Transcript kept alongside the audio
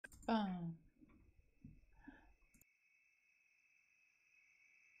phone.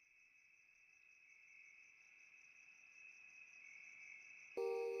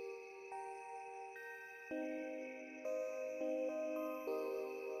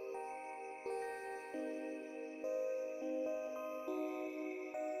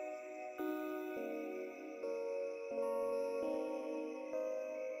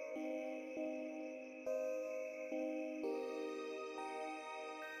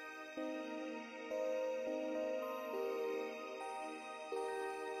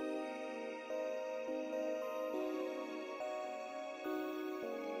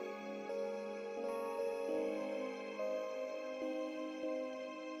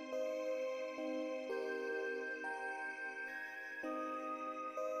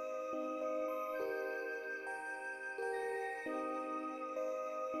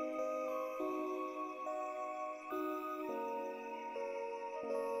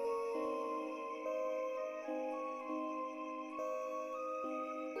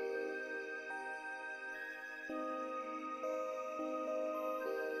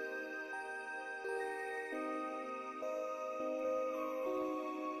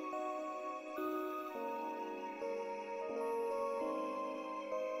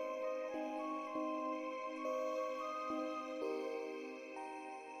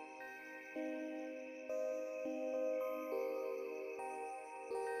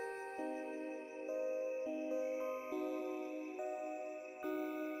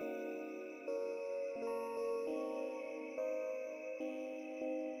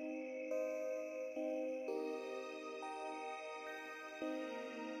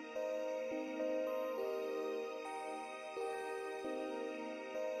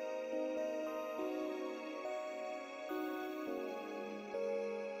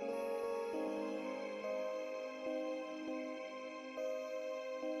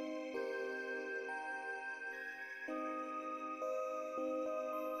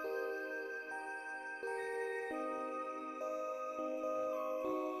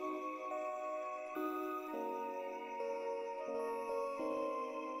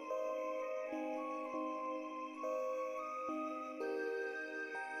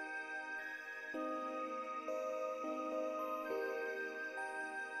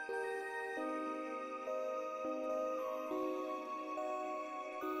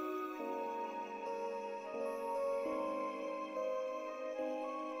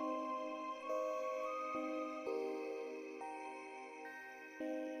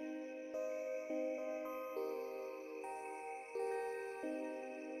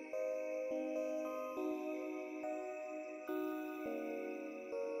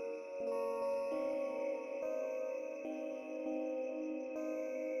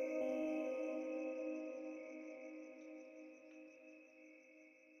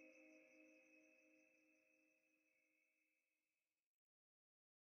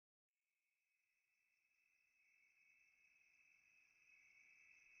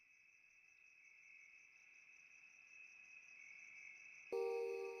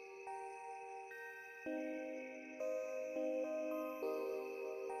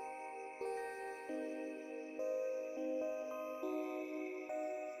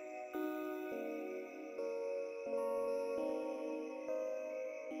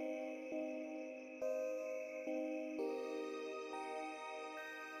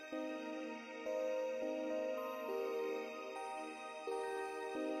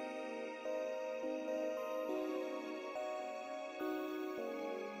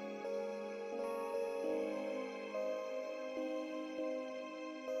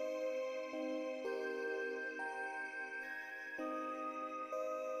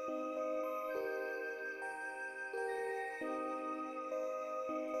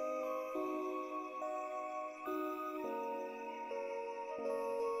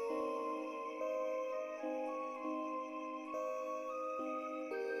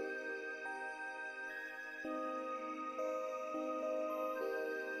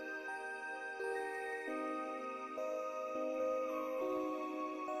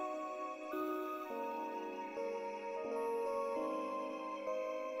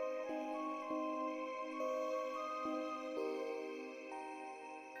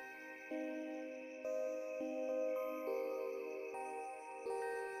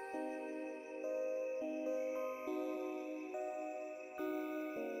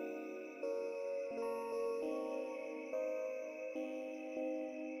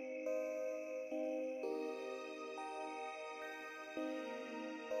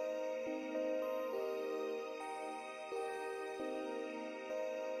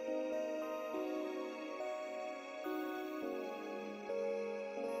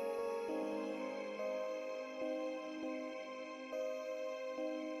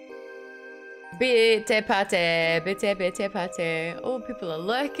 Bitte pate, bitte pate. Oh, people are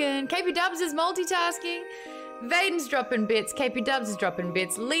lurking. KPDubbs is multitasking. Vaidin's dropping bits. KPDubbs is dropping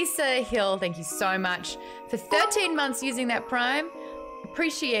bits. Lisa Hill, thank you so much for 13 months using that Prime.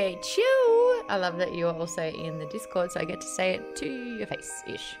 Appreciate you. I love that you're also in the Discord, so I get to say it to your face,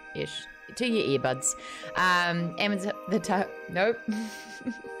 ish, to your earbuds. Emma's nope.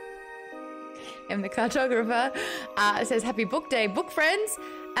 Em the cartographer says, happy book day, book friends.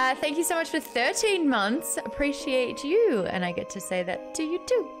 Thank you so much for 13 months. Appreciate you. And I get to say that to you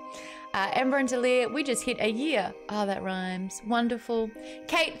too. Ember and Talia, we just hit a year. Oh, that rhymes. Wonderful.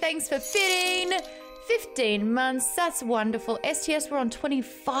 Kate, thanks for fitting. 15 months. That's wonderful. STS, we're on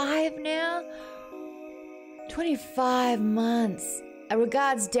 25 now. 25 months.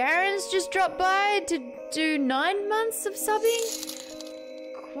 Regards, Darren's just dropped by to do 9 months of subbing.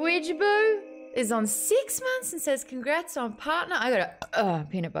 Quidjbo is on 6 months and says, congrats on partner. I got a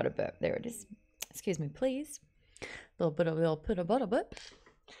peanut butter burp. There it is. Excuse me, please. Little peanut butter burp.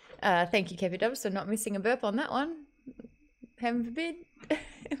 Thank you, KPDubbs, for not missing a burp on that one. Heaven forbid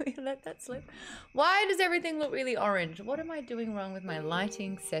we let that slip. Why does everything look really orange? What am I doing wrong with my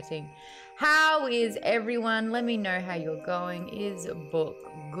lighting setting? How is everyone? Let me know how you're going. Is book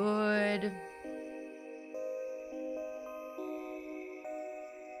good?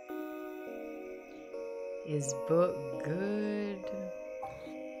 Is book good?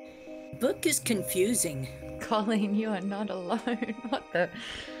 Book is confusing. Colleen, you are not alone. What the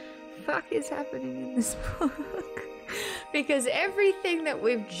fuck is happening in this book? Because everything that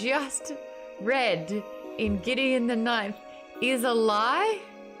we've just read in Gideon the Ninth is a lie,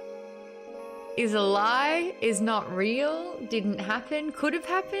 is not real, didn't happen, could have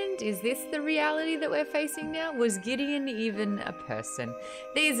happened. Is this the reality that we're facing now? Was Gideon even a person?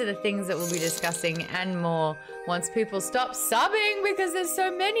 These are the things that we'll be discussing and more once people stop subbing, because there's so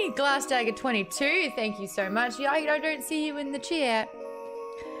many. Glass Dagger 22, thank you so much. Yeah, I don't see you in the chat.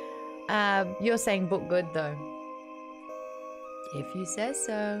 You're saying book good though. If you say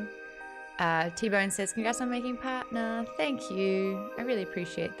so. T-Bone says, congrats on making partner. Thank you. I really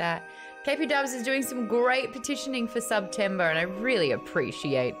appreciate that. KPDubbs is doing some great petitioning for September, and I really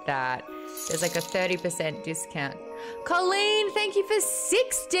appreciate that. There's like a 30% discount. Colleen, thank you for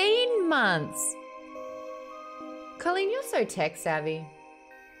 16 months. Colleen, you're so tech savvy.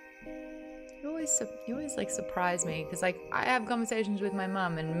 You always like surprise me, because like I have conversations with my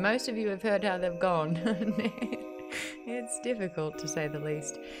mum, and most of you have heard how they've gone. It's difficult, to say the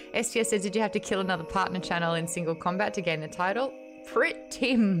least. STS says, did you have to kill another partner channel in single combat to gain the title?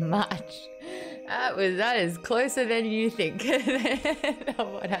 Pretty much. That is closer than you think.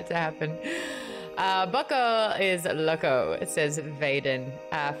 What had to happen. Bucko is loco, it says Vaidin.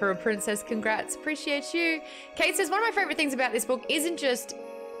 For a princess, congrats, appreciate you. Kate says, one of my favorite things about this book isn't just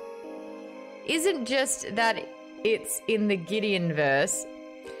that it's in the Gideon verse,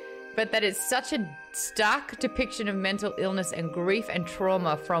 but that it's such a stark depiction of mental illness and grief and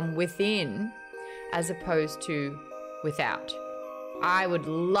trauma from within as opposed to without. I would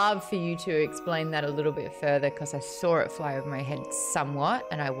love for you to explain that a little bit further, because I saw it fly over my head somewhat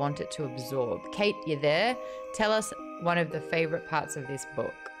and I want it to absorb. Kate, you there? Tell us one of the favorite parts of this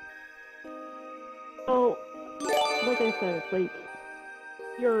book. So, like I said, it's like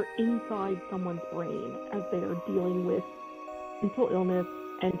you're inside someone's brain as they are dealing with mental illness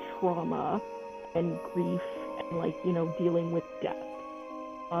and trauma and grief and, like, you know, dealing with death.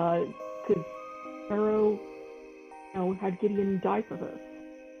 Because Harrow, you know, had Gideon die for her.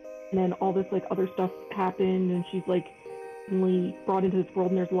 And then all this, like, other stuff happened, and she's, like, suddenly brought into this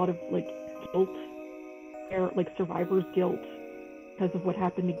world, and there's a lot of, like, guilt there, like, survivor's guilt because of what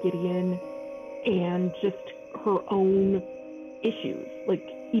happened to Gideon, and just her own issues. Like,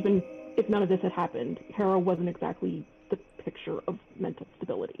 even if none of this had happened, Harrow wasn't exactly the picture of mental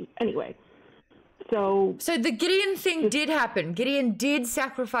stability. Anyway. So the Gideon thing did happen. Gideon did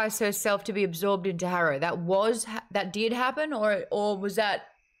sacrifice herself to be absorbed into Harrow. That did happen, or was that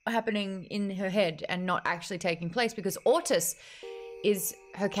happening in her head and not actually taking place? Because Ortis is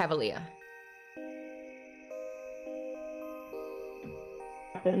her cavalier.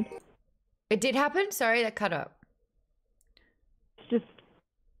 Happened. It did happen? Sorry, that cut up. It's just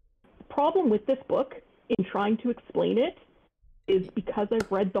the problem with this book in trying to explain it is because I've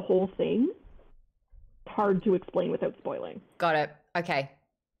read the whole thing. Hard to explain without spoiling. Got it. Okay.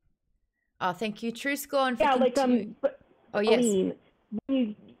 Oh, thank you, True Scorn. For But oh yes.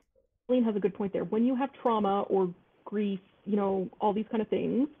 Eileen has a good point there. When you have trauma or grief, you know, all these kind of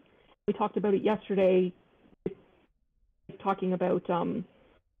things. We talked about it yesterday. Talking about mental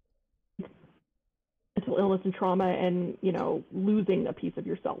illness and trauma, and, you know, losing a piece of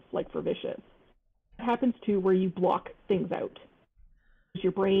yourself, like for Vicious. happens too where you block things out.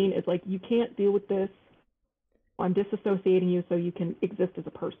 Your brain is like, you can't deal with this. I'm disassociating you so you can exist as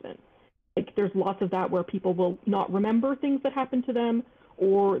a person. Like, there's lots of that where people will not remember things that happened to them,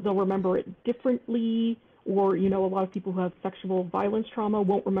 or they'll remember it differently, or, you know, a lot of people who have sexual violence trauma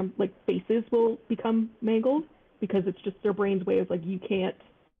won't remember, like, faces will become mangled because it's just their brain's way of like, you can't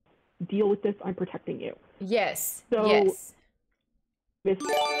deal with this, I'm protecting you. Yes. So, yes.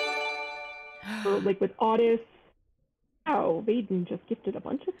 Like with Otis, oh, Vaidin just gifted a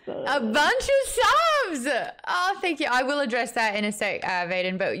bunch of subs. A bunch of subs! Oh, thank you. I will address that in a sec,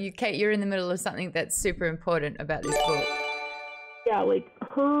 Vaidin, but you, Kate, you're in the middle of something that's super important about this book. Yeah, like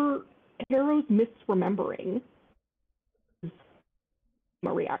Harrow's misremembering is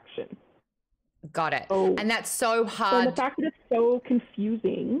a reaction. Got it. So, and that's so hard. And the fact that it's so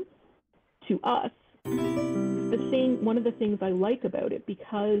confusing to us, one of the things I like about it,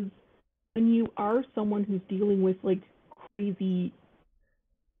 because when you are someone who's dealing with like crazy,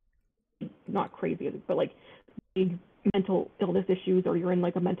 not crazy, but like big mental illness issues, or you're in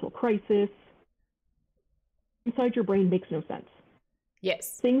like a mental crisis, inside your brain makes no sense.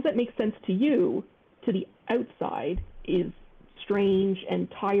 Yes. Things that make sense to you, to the outside, is strange and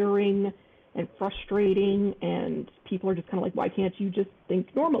tiring and frustrating, and people are just kind of like, why can't you just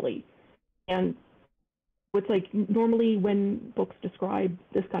think normally? And it's like, normally when books describe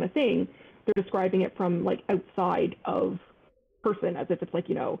this kind of thing, they're describing it from like outside of person, as if it's like,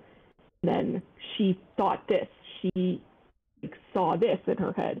 you know, then she thought this, she saw this in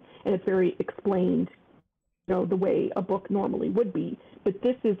her head, and it's very explained, you know, the way a book normally would be. But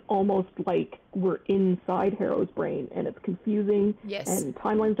this is almost like we're inside Harrow's brain, and it's confusing. Yes. And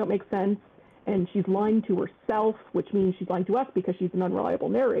timelines don't make sense, and she's lying to herself, which means she's lying to us because she's an unreliable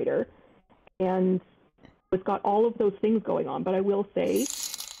narrator. And it's got all of those things going on. But I will say,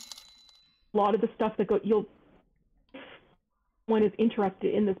 a lot of the stuff that one is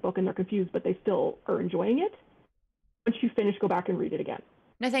interested in this book and they're confused, but they still are enjoying it. Once you finish, go back and read it again.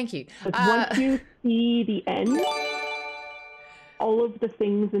 No, thank you. Once you see the end, all of the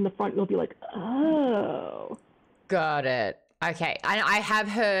things in the front, you'll be like, oh. Got it. Okay. I have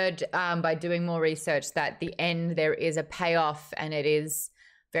heard by doing more research that the end, there is a payoff and it is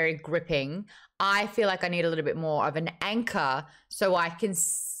very gripping. I feel like I need a little bit more of an anchor so I can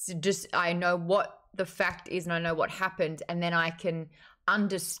I know what the fact is and I know what happened, and then I can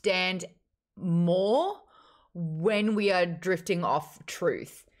understand more when we are drifting off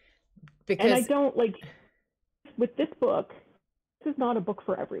truth. Because, and I don't like, with this book, this is not a book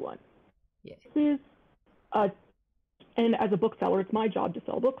for everyone. Yeah. This is and as a bookseller, it's my job to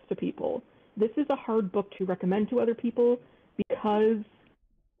sell books to people. This is a hard book to recommend to other people because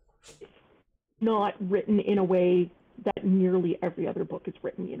it's not written in a way that nearly every other book is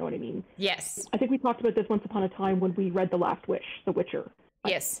written, you know what I mean? Yes. I think we talked about this once upon a time when we read The Last Wish, The Witcher.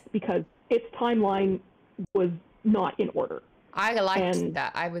 Yes. Because its timeline was not in order. I liked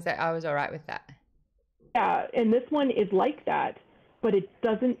that. I was all right with that. Yeah, and this one is like that, but it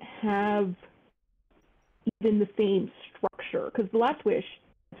doesn't have even the same structure, because The Last Wish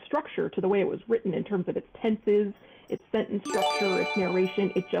structure to the way it was written in terms of its tenses, its sentence structure, its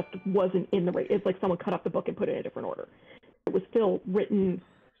narration, it just wasn't in the right. It's like someone cut up the book and put it in a different order. It was still written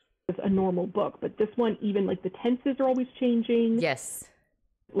as a normal book, but this one, even like the tenses are always changing. Yes.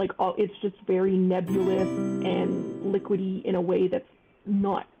 Like it's just very nebulous and liquidy in a way that's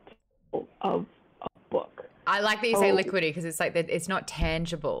not of a book. I like that you say liquidy because it's like that. It's not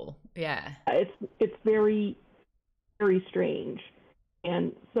tangible. Yeah. It's very, very strange,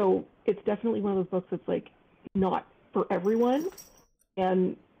 and so it's definitely one of those books that's like not for everyone,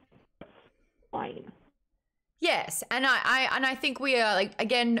 and fine. Yes, and I think we are like,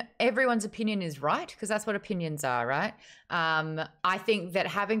 again, everyone's opinion is right because that's what opinions are, right? I think that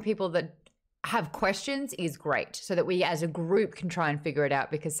having people that have questions is great so that we as a group can try and figure it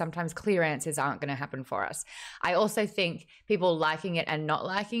out, because sometimes clear answers aren't going to happen for us. I also think people liking it and not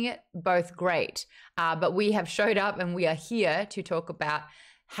liking it, both great, but we have showed up and we are here to talk about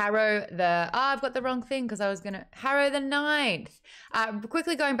Harrow I've got the wrong thing because I was going to, Harrow the 9th.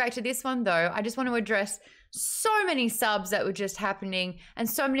 Quickly going back to this one though, I just want to address so many subs that were just happening and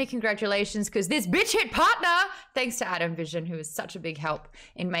so many congratulations because this bitch hit partner, thanks to Adam Vision, who was such a big help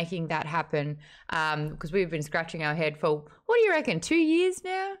in making that happen, because we've been scratching our head for, what do you reckon, 2 years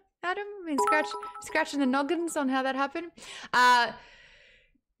now, Adam? We've been scratching the noggins on how that happened.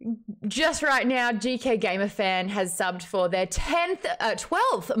 Just right now, GK Gamer Fan has subbed for their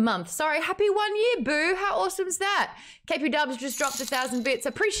 12th month. Sorry, happy 1 year, boo. How awesome is that? KPDubbs just dropped 1,000 bits.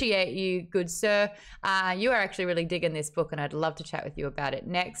 Appreciate you, good sir. You are actually really digging this book, and I'd love to chat with you about it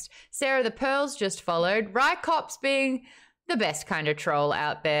next. Sarah the Pearls just followed. Rycops, being the best kind of troll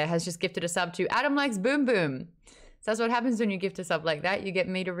out there, has just gifted a sub to Adam Likes Boom Boom. So that's what happens when you gift a sub like that. You get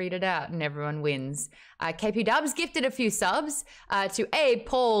me to read it out and everyone wins. KPDubbs gifted a few subs to A.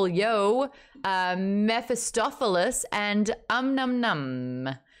 Paul Yo, Mephistopheles, and Num Num.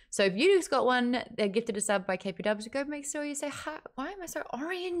 So if you just got one that gifted a sub by KPDubbs, go make sure you say hi. Why am I so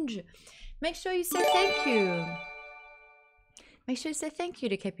orange? Make sure you say thank you. Make sure you say thank you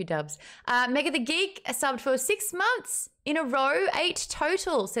to KPDubbs. Mega the Geek subbed for 6 months in a row, 8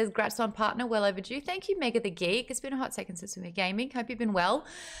 total. Says Grats on partner, well overdue. Thank you, Mega the Geek. It's been a hot second since we've been gaming. Hope you've been well.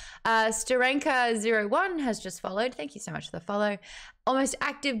 Starenka01 has just followed. Thank you so much for the follow. Almost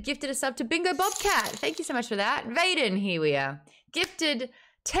Active gifted a sub to Bingo Bobcat. Thank you so much for that. Vaidin, here we are. Gifted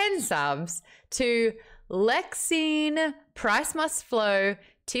 10 subs to Lexine, Price Must Flow,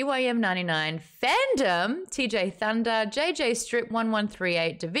 TYM99, Fandom, TJ Thunder, JJ Strip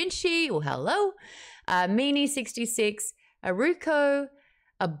 1138, Da Vinci, oh hello, Meanie66, Aruko,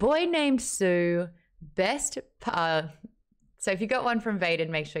 A Boy Named Sue, so if you got one from Vaidin,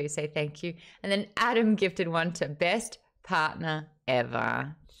 make sure you say thank you. And then Adam gifted one to Best Partner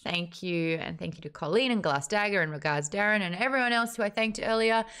Ever. Thank you. And thank you to Colleen and Glass Dagger and Regards Darren and everyone else who I thanked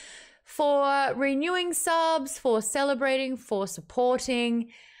earlier for renewing subs, for celebrating, for supporting.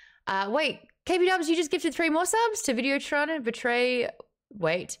 Wait, KPDubbs, you just gifted 3 more subs to Videotron and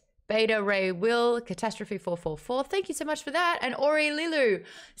Beta Ray Will, Catastrophe 444. Thank you so much for that. And Ori Lilu,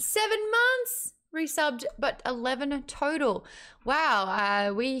 7 months resubbed, but 11 total.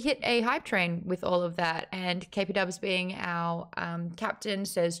 Wow, we hit a hype train with all of that. And KPDubbs being our captain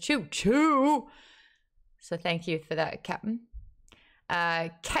says choo choo. So thank you for that, Captain.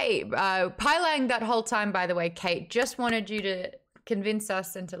 Kate, Pylang that whole time, by the way, Kate, just wanted you to convince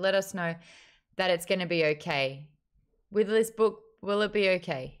us and to let us know that it's going to be okay. With this book, will it be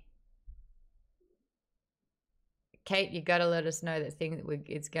okay? Kate, you got to let us know that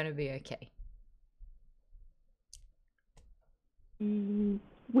it's going to be okay.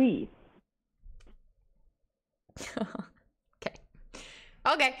 We.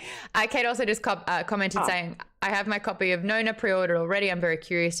 Okay. Kate also just commented saying, I have my copy of Nona pre-ordered already. I'm very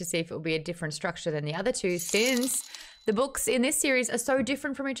curious to see if it will be a different structure than the other two, since the books in this series are so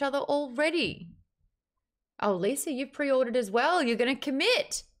different from each other already. Oh, Lisa, you've pre-ordered as well. You're going to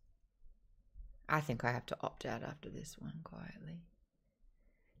commit. I think I have to opt out after this one quietly.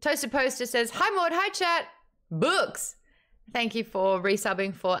 Toasted Poster says, hi, Maude. Hi, chat. Books. Thank you for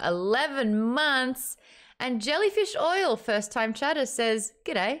resubbing for 11 months. And Jellyfish Oil, first time chatter, says,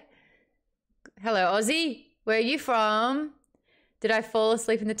 g'day. Hello, Aussie. Where are you from? Did I fall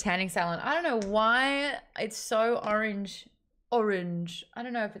asleep in the tanning salon? I don't know why it's so orange. I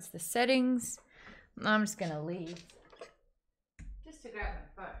don't know if it's the settings. I'm just going to leave. Just to grab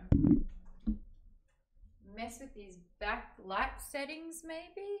my phone. Mess with these backlight settings,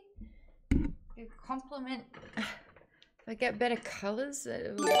 maybe? It complement. If I get better colors,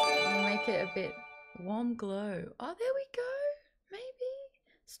 it will make it a bit warm glow. Oh, there we go. Maybe.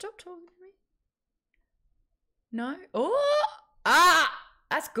 Stop talking to me. No? Oh!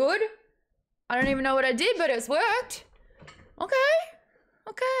 That's good. I don't even know what I did, but it's worked.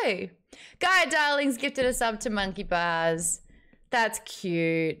 Okay. Gaia Darlings gifted a sub to Monkey Bars. That's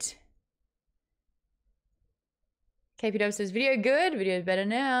cute. KPW says, video good. Video's better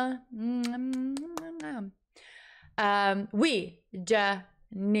now. We, ja,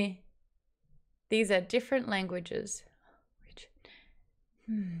 ni. These are different languages.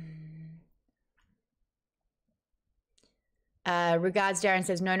 Regards, Darren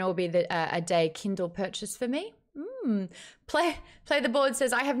says, Nona will be a day Kindle purchase for me. Play the board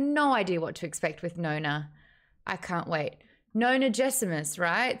says, I have no idea what to expect with Nona. I can't wait. Nona Gessimus,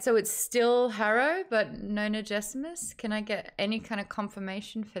 right? So it's still Harrow, but Nona Gessimus? Can I get any kind of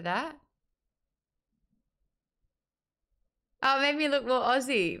confirmation for that? Oh, maybe look more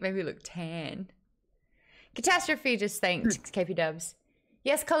Aussie. Maybe look tan. Catastrophe just thanked KPDubbs.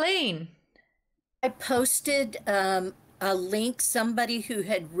 Yes, Colleen. I posted a link, somebody who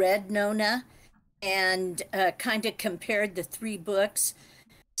had read Nona and kind of compared the 3 books.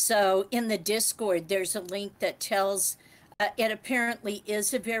 So in the Discord, there's a link that tells it apparently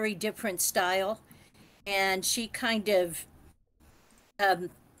is a very different style. And she kind of,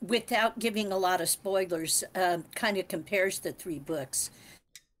 without giving a lot of spoilers, kind of compares the 3 books.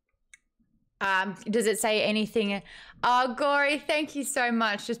 Does it say anything? Oh, Gory, thank you so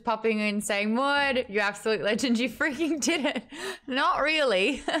much. Just popping in saying, Maude, you absolute legend. You freaking did it. Not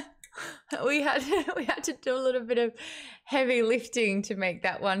really. we had to do a little bit of heavy lifting to make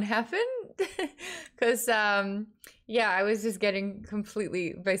that one happen. Because, yeah, I was just getting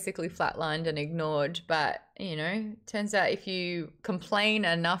completely, basically flatlined and ignored. But, you know, turns out if you complain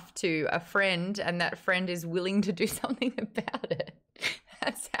enough to a friend and that friend is willing to do something about it,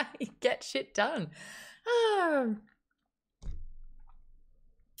 that's how you get shit done. Oh.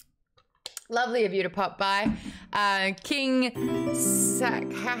 Lovely of you to pop by. King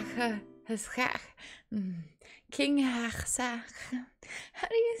King how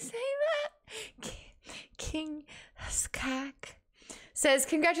do you say that? King Skak says,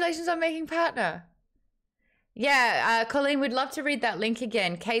 congratulations on making partner. Yeah, Colleen, we'd love to read that link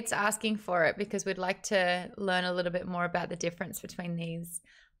again. Kate's asking for it because we'd like to learn a little bit more about the difference between these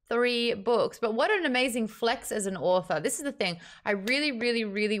 3 books. But what an amazing flex as an author. This is the thing. I really, really,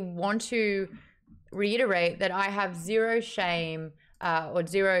 really want to reiterate that I have zero shame, I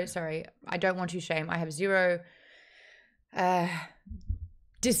don't want to shame. I have zero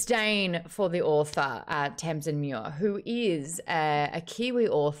disdain for the author, Tamsin Muir, who is a Kiwi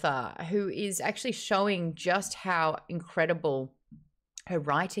author who is actually showing just how incredible her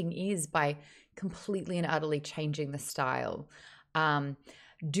writing is by completely and utterly changing the style.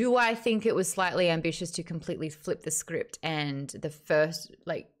 Do I think it was slightly ambitious to completely flip the script and the first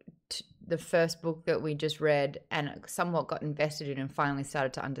book that we just read and somewhat got invested in and finally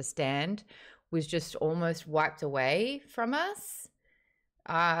started to understand was just almost wiped away from us?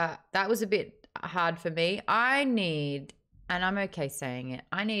 That was a bit hard for me. I need, and I'm okay saying it,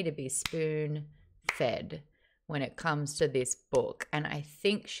 I need to be spoon fed when it comes to this book. And I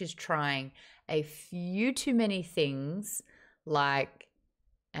think she's trying a few too many things like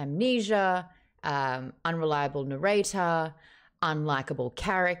amnesia, unreliable narrator, unlikable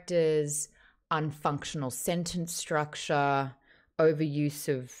characters, unfunctional sentence structure, overuse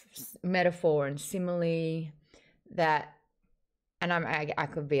of metaphor and simile, that, and I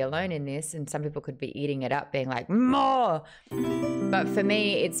could be alone in this and some people could be eating it up being like, more. But for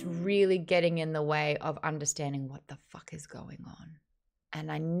me, it's really getting in the way of understanding what the fuck is going on.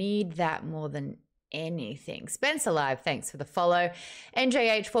 And I need that more than anything. Spencer Live, thanks for the follow.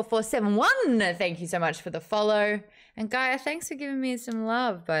 NJH4471, thank you so much for the follow. And Gaia, thanks for giving me some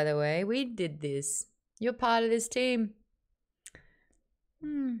love, by the way. We did this. You're part of this team.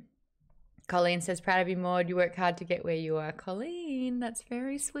 Colleen says, proud of you, Maude. You work hard to get where you are. Colleen, that's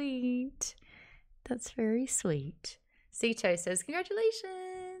very sweet. That's very sweet. Sito says,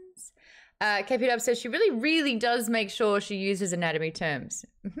 congratulations. KPDubbs says she really, really does make sure she uses anatomy terms.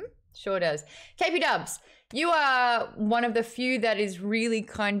 Sure does. KPDubbs, you are one of the few that is really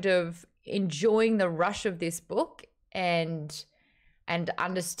kind of enjoying the rush of this book and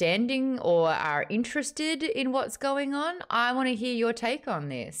understanding or are interested in what's going on. I want to hear your take on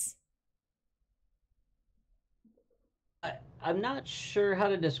this. I'm not sure how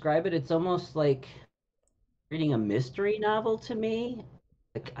to describe it. It's almost like reading a mystery novel to me.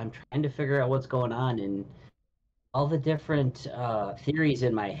 Like I'm trying to figure out what's going on, and all the different theories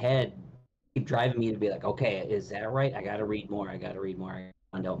in my head keep driving me to be like, okay, is that right? I got to read more. I got to read more. I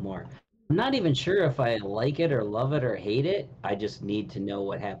find out more. I'm not even sure if I like it or love it or hate it. I just need to know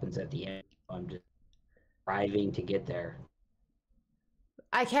what happens at the end. I'm just striving to get there.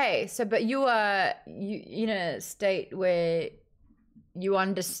 Okay, so but you are in a state where you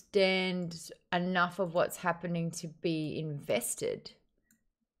understand enough of what's happening to be invested.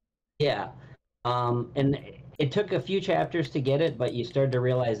 Yeah. And it took a few chapters to get it, but you start to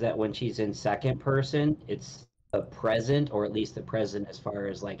realize that when she's in second person, it's the present, or at least the present as far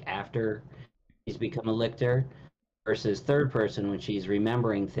as like after she's become a lictor, versus third person when she's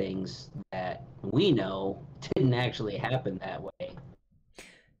remembering things that we know didn't actually happen that way.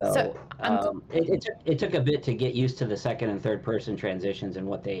 So it took a bit to get used to the second and third person transitions and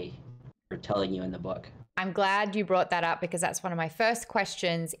what they are telling you in the book. I'm glad you brought that up because that's one of my first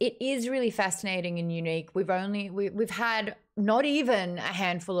questions. It is really fascinating and unique. We've had not even a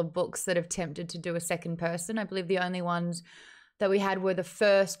handful of books that have attempted to do a second person. I believe the only ones that we had were the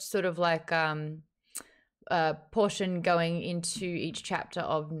first sort of like portion going into each chapter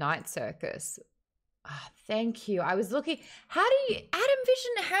of Night Circus. Oh, thank you. I was looking. How do you, Adam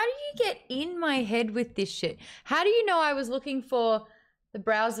Vision, how do you get in my head with this shit? How do you know I was looking for the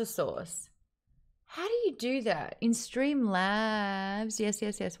browser source? How do you do that? In Streamlabs.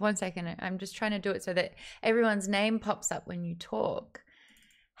 Yes. 1 second. I'm just trying to do it so that everyone's name pops up when you talk.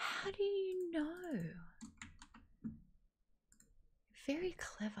 How do you know? very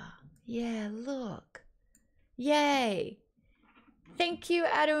clever. Yeah, look. Yay. Thank you,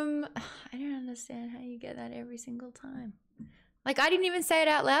 Adam. I don't understand how you get that every single time. Like, I didn't even say it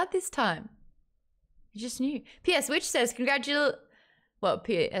out loud this time. You just knew. P.S. Switch says, P.S.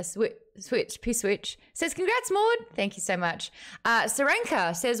 Switch says, congrats, Maude. Thank you so much.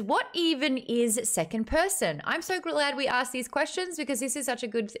 Sarenka says, what even is second person? I'm so glad we asked these questions because this is such a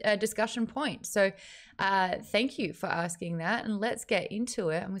good discussion point. So thank you for asking that. And let's get into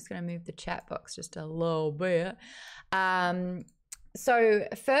it. I'm just going to move the chat box just a little bit. So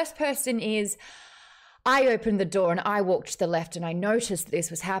first person is, I opened the door and I walked to the left and I noticed this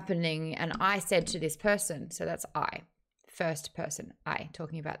was happening and I said to this person, so that's I. First person, I,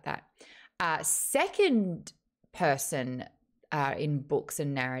 talking about that. Second person in books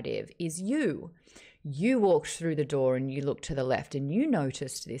and narrative is you. You walked through the door and you looked to the left and you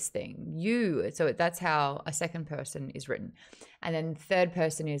noticed this thing. So that's how a second person is written. And then third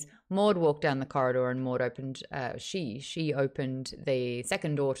person is Maude walked down the corridor and Maude opened, she opened the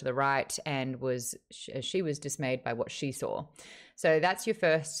second door to the right and she was dismayed by what she saw. So that's your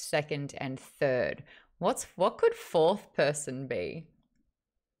first, second, and third. What could fourth person be?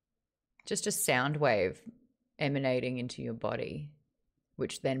 Just a sound wave emanating into your body,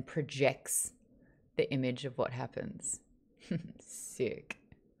 which then projects the image of what happens. Sick.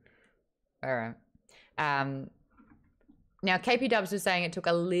 All right. Now, KPDubbs was saying it took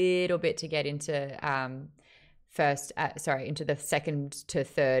a little bit to get into into the second to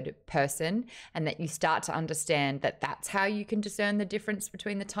third person, and that you start to understand that that's how you can discern the difference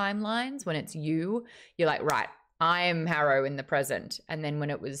between the timelines. When it's you're like, right, I'm Harrow in the present. And then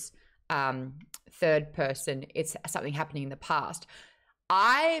when it was third person, it's something happening in the past.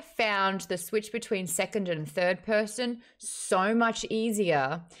 I found the switch between second and third person so much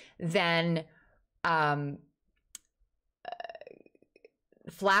easier than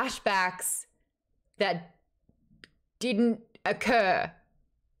flashbacks that didn't occur,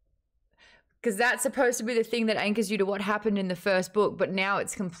 because that's supposed to be the thing that anchors you to what happened in the first book, but now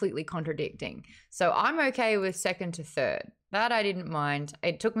it's completely contradicting. So I'm okay with second to third. That I didn't mind.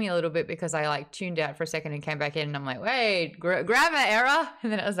 It took me a little bit because I like tuned out for a second and came back in and I'm like, wait, grammar error. And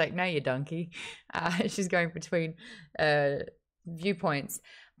then I was like, no, you donkey. She's going between viewpoints.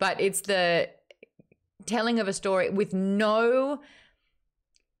 But it's the telling of a story with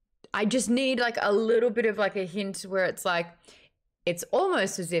I just need like a little bit of like a hint where it's like, it's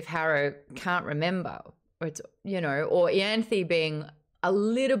almost as if Harrow can't remember, or it's, or Ianthe being a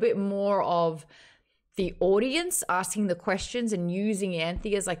little bit more of the audience asking the questions and using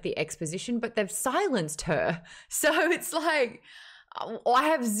Ianthe as like the exposition, but they've silenced her. So it's like, I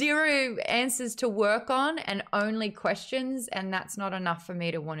have zero answers to work on and only questions, and that's not enough for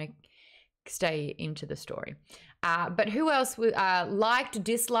me to want to stay into the story. But who else liked,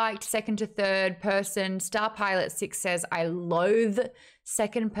 disliked, second to third person? Star Pilot 6 says, I loathe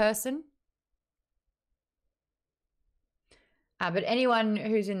second person. But anyone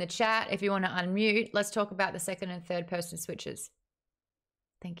who's in the chat, if you want to unmute, let's talk about the second and third person switches.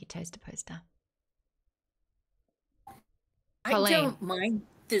 Thank you, Toaster Poster. Colleen. I don't mind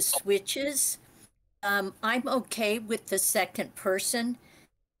the switches. I'm okay with the second person,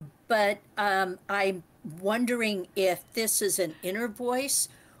 but I'm wondering if this is an inner voice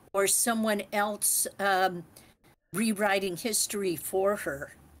or someone else rewriting history for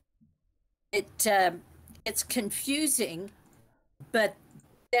her. It's confusing, but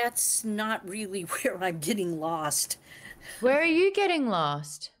that's not really where I'm getting lost. Where are you getting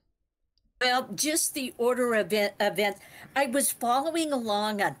lost? Well, just the order of events. I was following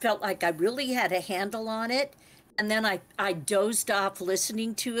along. I felt like I really had a handle on it. And then I dozed off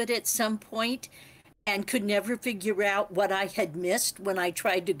listening to it at some point and could never figure out what I had missed when I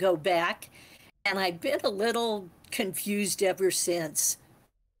tried to go back. And I've been a little confused ever since.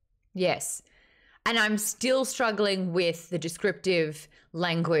 Yes. And I'm still struggling with the descriptive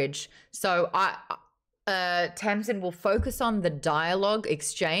language. So Tamsin will focus on the dialogue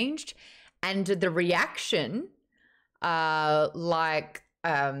exchanged and the reaction, there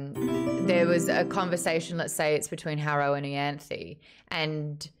was a conversation, let's say it's between Harrow and Ianthe,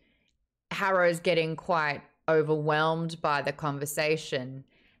 and Harrow's getting quite overwhelmed by the conversation.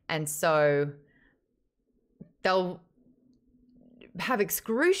 And so they'll have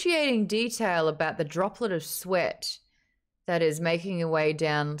excruciating detail about the droplet of sweat that is making a way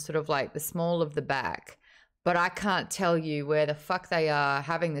down sort of like the small of the back. But I can't tell you where the fuck they are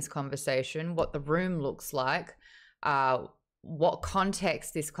having this conversation, what the room looks like, what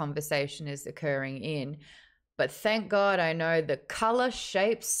context this conversation is occurring in. But thank God I know the color,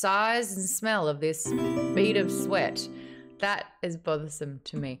 shape, size, and smell of this bead of sweat That is bothersome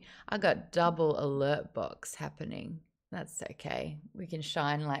to me. I got double alert box happening. That's okay. We can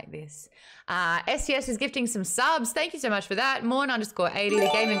shine like this. SES is gifting some subs. Thank you so much for that. Morn_80, the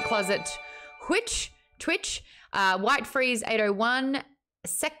Gaming Closet, Twitch, White Freeze 801,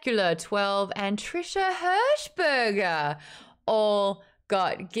 Secular 12, and Trisha Hirschberger all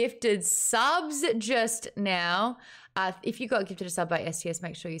got gifted subs just now. If you got gifted a sub by STS,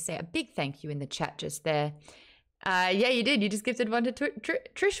 make sure you say a big thank you in the chat just there. Yeah, you did. You just gifted one to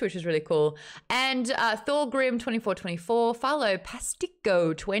Trish, which is really cool. And Thorgrim2424, follow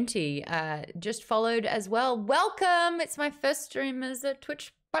Pastico20, just followed as well. Welcome. It's my first stream as a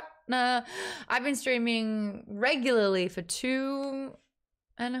Twitch partner. I've been streaming regularly for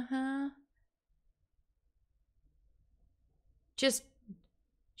 2.5, just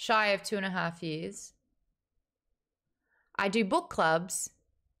shy of 2.5 years. I do book clubs.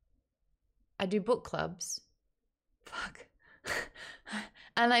 Fuck.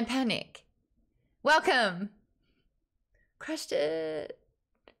 And I panic. Welcome. Crushed it.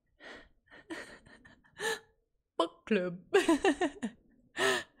 Book club.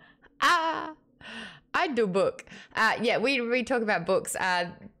 I do book. Yeah, we talk about books.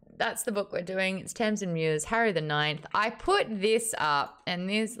 That's the book we're doing. It's Thames and Muse, Harrow the Ninth. I put this up, and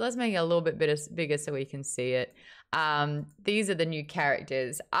this, let's make it a little bit bigger so we can see it. These are the new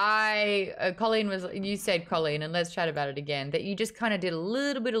characters. Colleen you said, Colleen, and let's chat about it again, that you just kind of did a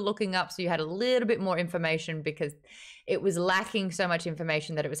little bit of looking up so you had a little bit more information because it was lacking so much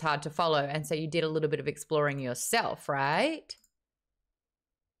information that it was hard to follow. And so you did a little bit of exploring yourself, right?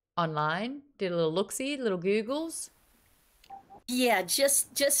 Online, did a little look-see, little Googles. Yeah,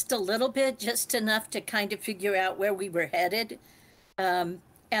 just a little bit, just enough to kind of figure out where we were headed. And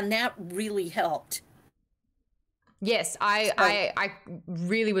that really helped. Yes, I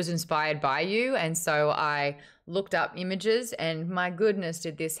really was inspired by you, and so I looked up images, and my goodness,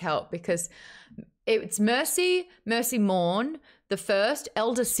 did this help, because it's Mercy Morn, the first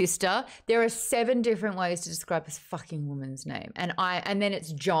elder sister. There are 7 different ways to describe this fucking woman's name, and then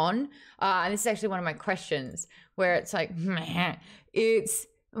it's John, and this is actually one of my questions, where it's like, it's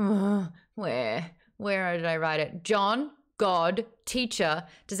where did I write it? John, God, teacher.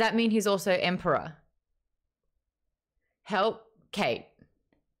 Does that mean he's also emperor? Help, Kate.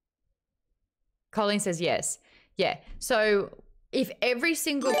 Colleen says yes. Yeah. So if every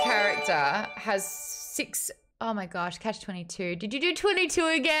single character has 6, oh my gosh, catch 22. Did you do 22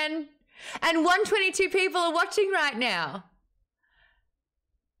 again? And 122 people are watching right now.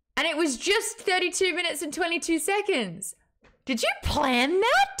 And it was just 32 minutes and 22 seconds. Did you plan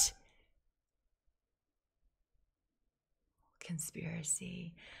that?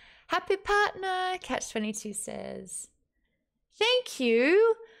 Conspiracy. Happy partner, catch 22 says. Thank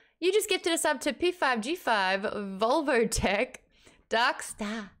you. You just gifted us up to P5G5, Volvo Tech,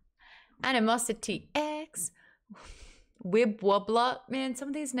 Darkstar, Animosity X, Wib Wobbler. Man, some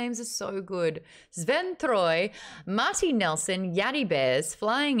of these names are so good. Sven Troy, Marty Nelson, Yaddy Bears,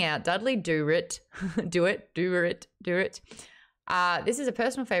 Flying Out, Dudley Do-It. Do it. This is a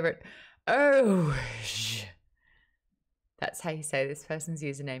personal favorite. Oh, that's how you say this person's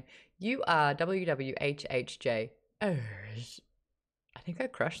username. You are WWHHJ. Oh, I think I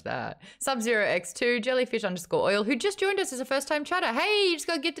crushed that. Sub-Zero X2, Jellyfish_oil, who just joined us as a first-time chatter. Hey, you just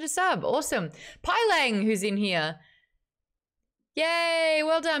got gifted a sub. Awesome. Pylang, who's in here. Yay,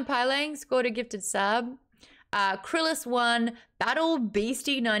 well done, Pylang. Scored a gifted sub. Krillis1, Battle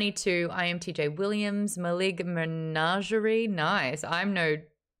Beastie 92, I am TJ Williams, Malig Menagerie, nice. I'm no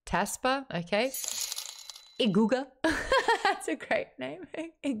Taspa, okay. Iguga, that's a great name,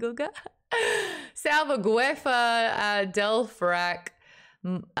 Iguga. Salva Guefa, Delfrak,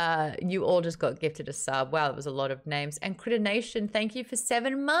 you all just got gifted a sub. Wow, that was a lot of names. And Critter Nation, thank you for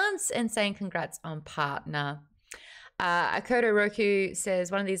 7 months and saying congrats on partner. Akoto Roku says,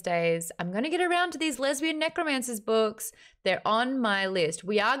 one of these days, I'm going to get around to these lesbian necromancers books. They're on my list.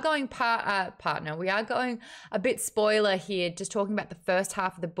 We are going partner. We are going a bit spoiler here, just talking about the first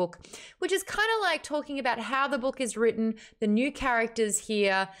half of the book, which is kind of like talking about how the book is written, the new characters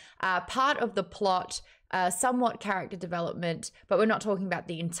here, part of the plot, somewhat character development, but we're not talking about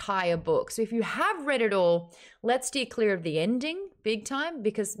the entire book. So if you have read it all, let's steer clear of the ending big time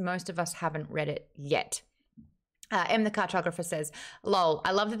because most of us haven't read it yet. M the Cartographer says, lol,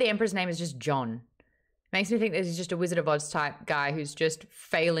 I love that the Emperor's name is just John. Makes me think that he's just a Wizard of Oz type guy who's just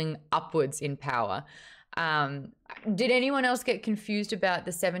failing upwards in power. Did anyone else get confused about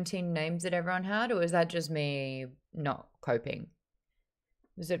the 17 names that everyone had, or was that just me not coping?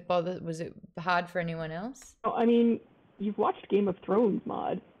 Was it hard for anyone else? Oh, I mean, you've watched Game of Thrones,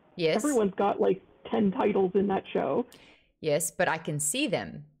 Maude. Yes. Everyone's got like 10 titles in that show. Yes, but I can see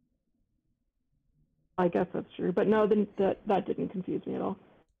them. I guess that's true, but no, then that didn't confuse me at all.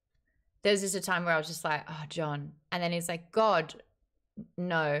 There's just a time where I was just like, oh, John. And then he's like, God,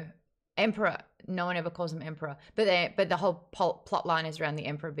 no. Emperor. No one ever calls him Emperor. But the whole plot line is around the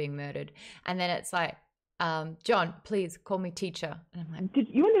Emperor being murdered. And then it's like, John, please call me teacher. And I'm like,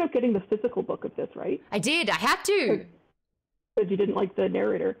 You ended up getting the physical book of this, right? I did. I had to. Because you didn't like the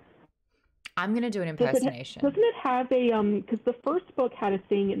narrator. I'm going to do an impersonation. Doesn't it have a, because the first book had a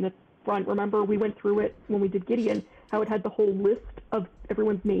thing in the front. Remember, we went through it when we did Gideon, how it had the whole list of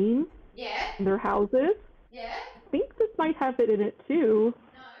everyone's names. Yeah. And their houses. Yeah. I think this might have it in it too.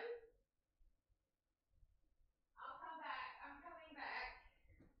 No. I'll come back. I'm coming back.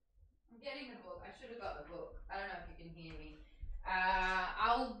 I'm getting the book. I should have got the book. I don't know if you can hear me.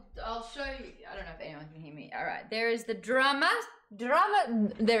 I'll show you. I don't know if anyone can hear me. All right. There is the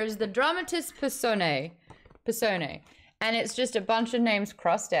there is the dramatis personae, and it's just a bunch of names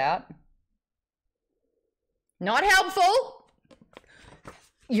crossed out. Not helpful.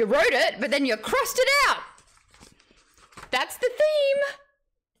 You wrote it, but then you crossed it out. That's the theme.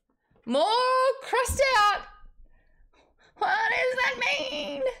 More crossed out. What does that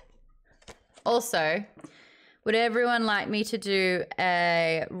mean? Also, would everyone like me to do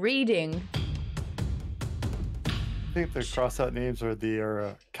a reading? I think the cross out names are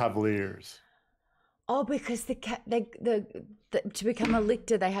the Cavaliers. Oh, because to become a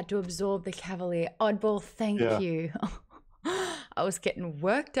lictor, they had to absorb the Cavalier. Oddball, thank you. I was getting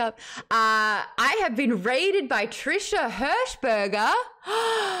worked up. I have been raided by Trisha Hirschberger,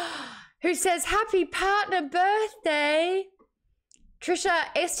 who says, happy partner birthday. Trisha,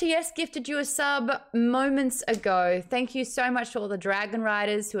 STS gifted you a sub moments ago. Thank you so much to all the Dragon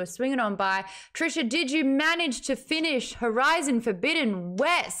Riders who are swinging on by. Trisha, did you manage to finish Horizon Forbidden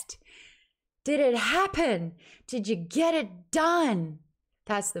West? Did it happen? Did you get it done?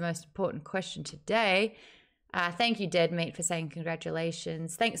 That's the most important question today. Thank you, Dead Meat, for saying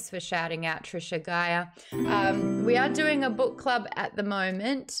congratulations. Thanks for shouting out Trisha Gaia. We are doing a book club at the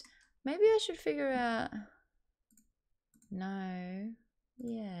moment. Maybe I should figure out... No.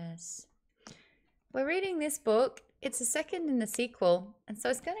 Yes. We're reading this book. It's a second in the sequel, and so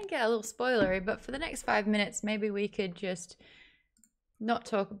it's going to get a little spoilery, but for the next 5 minutes, maybe we could just not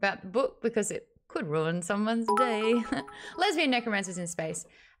talk about the book because it could ruin someone's day. Lesbian necromancers in space.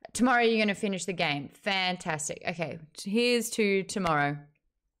 Tomorrow you're going to finish the game. Fantastic. Okay, here's to tomorrow.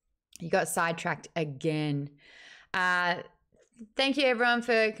 You got sidetracked again. Thank you everyone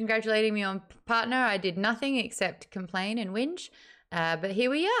for congratulating me on partner. I did nothing except complain and whinge. But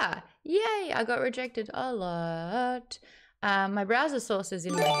here we are. Yay, I got rejected a lot. My browser source is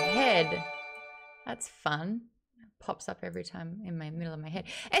in my head. That's fun. It pops up every time in my middle of my head.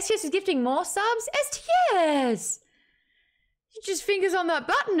 STS is gifting more subs? STS! Just fingers on that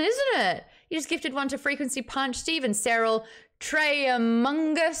button, isn't it? You just gifted one to Frequency Punch, Stephen Serrell, Trey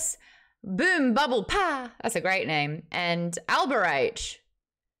Among Us, Boom Bubble Pa. That's a great name. And Alberh.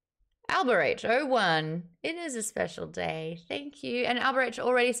 Alberh01. It is a special day. Thank you. And Alberh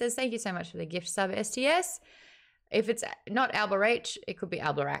already says thank you so much for the gift sub, STS. If it's not Alberh, it could be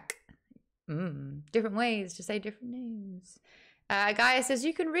Alberac. Different ways to say different names. Gaia says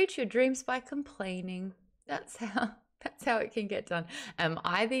you can reach your dreams by complaining. That's how it can get done. Am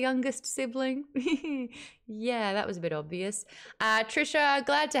I the youngest sibling? Yeah, that was a bit obvious. Trisha,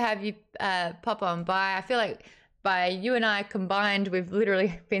 glad to have you pop on by. I feel like by you and I combined, we've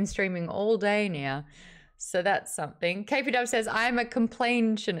literally been streaming all day now. So that's something. KPDubbs says, I'm a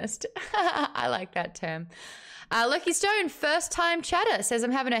complaintionist. I like that term. Lucky Stone, first time chatter, says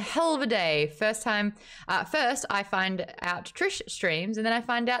I'm having a hell of a day. First I find out Trish streams, and then I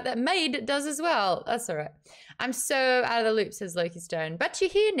find out that Maude does as well. That's all right. I'm so out of the loop, says Loki Stone, but you're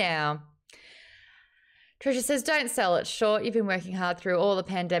here now. Trisha says, don't sell it short. You've been working hard through all the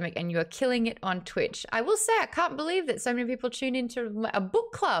pandemic and you are killing it on Twitch. I will say, I can't believe that so many people tune into a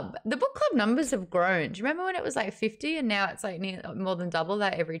book club. The book club numbers have grown. Do you remember when it was like 50 and now it's like more than double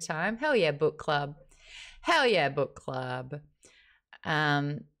that every time? Hell yeah, book club. Hell yeah, book club.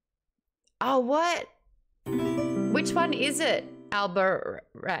 Oh, what? Which one is it?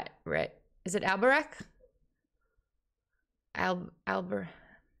 Right. Is it Alberac? M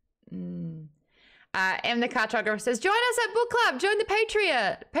the cartographer says, join us at book club. Join the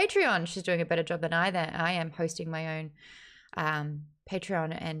Patreon. She's doing a better job than I am hosting my own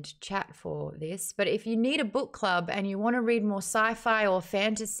Patreon and chat for this. But if you need a book club and you want to read more sci-fi or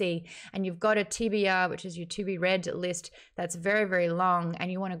fantasy, and you've got a TBR, which is your to be read list that's very, very long,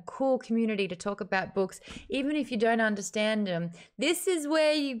 and you want a cool community to talk about books, even if you don't understand them, this is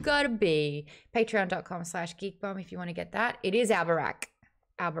where you got to be. Patreon.com/geekbomb if you want to get that. It is Albarac.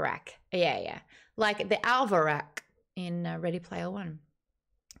 Yeah. Like the Alvarac in Ready Player One.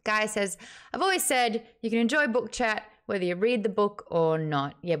 Guy says, I've always said you can enjoy book chat whether you read the book or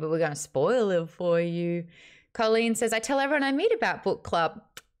not. Yeah, but we're going to spoil it for you. Colleen says, I tell everyone I meet about book club.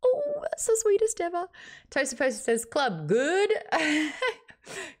 Oh, that's the sweetest ever. Toaster Poster says, club good.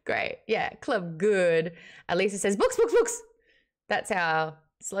 Great. Yeah, club good. Alisa says, books. That's our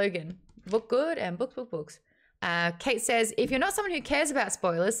slogan. Book good and books. Kate says, if you're not someone who cares about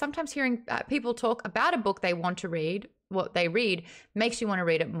spoilers, sometimes hearing people talk about a book they want to read, what they read, makes you want to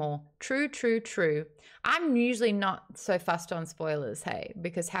read it more. True. I'm usually not so fussed on spoilers, hey,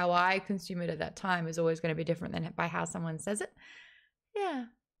 because how I consume it at that time is always going to be different than by how someone says it. Yeah.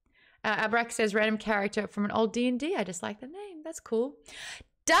 Abrak says, random character from an old D&D. I just like the name. That's cool.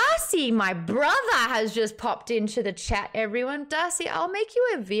 Darcy, my brother, has just popped into the chat, everyone. Darcy, I'll make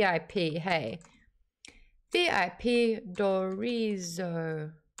you a VIP, hey. VIP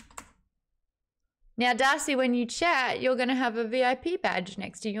Dorizo. Now, Darcy, when you chat, you're going to have a VIP badge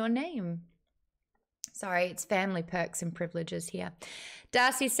next to your name. Sorry, it's family perks and privileges here.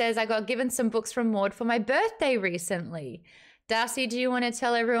 Darcy says, I got given some books from Maude for my birthday recently. Darcy, do you want to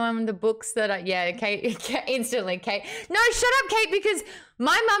tell everyone the books that I... Yeah, Kate, instantly, Kate. No, shut up, Kate, because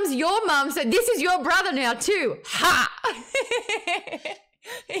my mum's your mum, so this is your brother now too. Ha!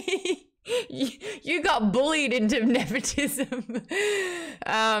 You got bullied into nepotism.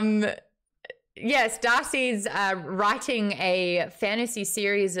 Yes, Darcy's writing a fantasy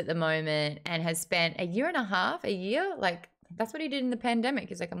series at the moment and has spent a year, like that's what he did in the pandemic.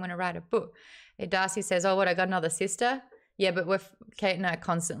 He's like, I'm going to write a book. And Darcy says, oh, what, I got another sister? Yeah, but Kate and I are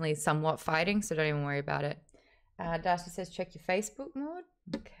constantly somewhat fighting, so don't even worry about it. Darcy says, check your Facebook, Maude.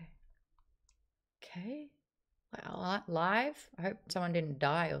 Okay. Well, live? I hope someone didn't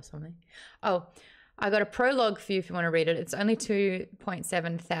die or something. Oh, I got a prologue for you if you want to read it. It's only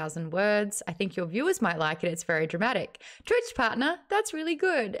 2.7 thousand words. I think your viewers might like it. It's very dramatic. Twitch partner, that's really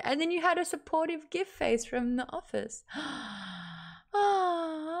good. And then you had a supportive gift face from the office.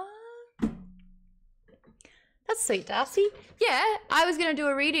 Aww. That's sweet, Darcy. Yeah, I was going to do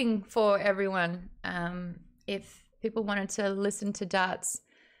a reading for everyone. If people wanted to listen to Dart's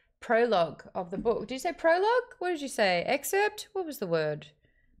prologue of the book. Did you say prologue? What did you say? Excerpt? What was the word?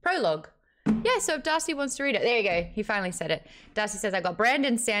 Prologue. Yeah, so if Darcy wants to read it, there you go. He finally said it. Darcy says, I got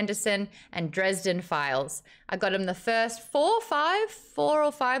Brandon Sanderson and Dresden Files. I got him the first 4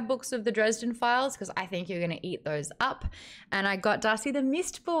 or 5 books of the Dresden Files because I think you're going to eat those up. And I got Darcy the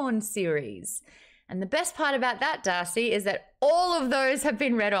Mistborn series. And the best part about that, Darcy, is that all of those have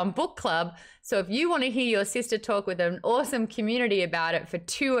been read on Book Club. So if you want to hear your sister talk with an awesome community about it for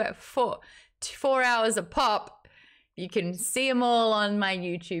 4 hours a pop, you can see them all on my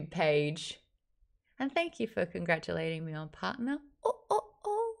YouTube page. And thank you for congratulating me on partner.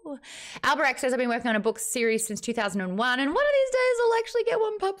 Albarac says, I've been working on a book series since 2001, and one of these days I'll actually get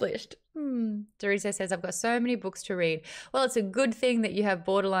one published. Teresa says, I've got so many books to read. Well, it's a good thing that you have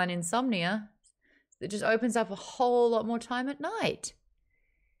borderline insomnia. It just opens up a whole lot more time at night.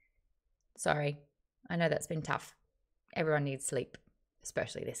 Sorry, I know that's been tough. Everyone needs sleep,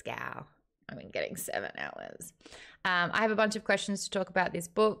 especially this gal. I've been getting 7 hours. I have a bunch of questions to talk about this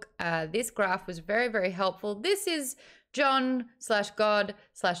book. This graph was very, very helpful. This is John/God/the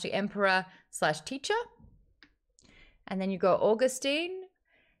Emperor/teacher. And then you got Augustine,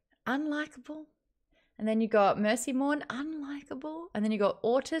 unlikable. And then you got Mercy Morn, unlikable. And then you got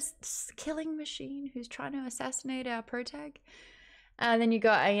Autist, killing machine, who's trying to assassinate our protag. And then you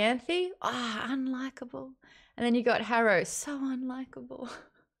got Ianthe, unlikable. And then you got Harrow, so unlikable.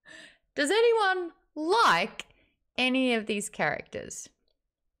 Does anyone like any of these characters?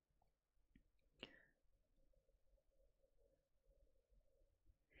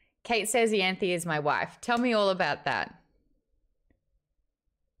 Kate says Ianthe is my wife. Tell me all about that.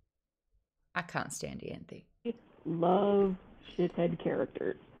 I can't stand Ianthe. Love shithead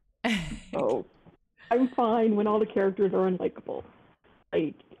characters. So I'm fine when all the characters are unlikable.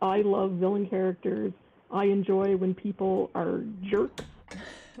 Like, I love villain characters. I enjoy when people are jerks.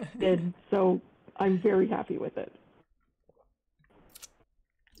 And so I'm very happy with it.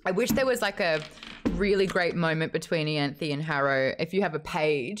 I wish there was like a really great moment between Ianthe and Harrow. If you have a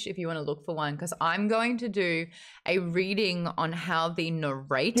page, if you want to look for one, because I'm going to do a reading on how the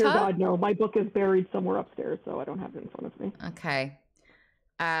narrator... Dear God, no. My book is buried somewhere upstairs, so I don't have it in front of me. Okay.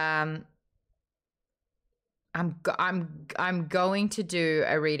 I'm going to do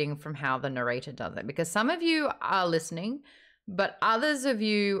a reading from how the narrator does it, because some of you are listening, but others of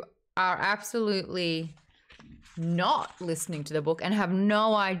you are absolutely not listening to the book and have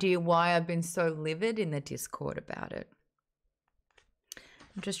no idea why I've been so livid in the Discord about it.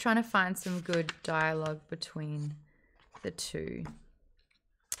 I'm just trying to find some good dialogue between the two.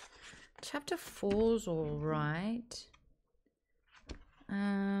 Chapter 4's all right.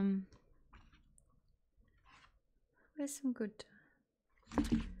 Where's some good...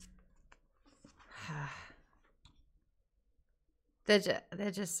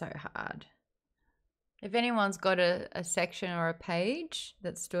 They're just so hard. If anyone's got a section or a page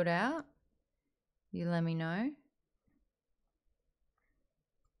that stood out, you let me know.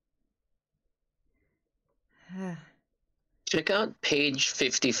 Check out page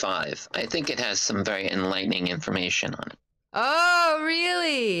 55. I think it has some very enlightening information on it. Oh,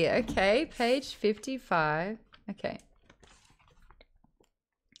 really? Okay, page 55. Okay.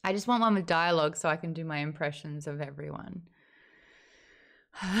 I just want one with dialogue so I can do my impressions of everyone.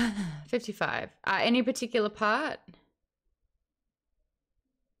 55. Any particular part?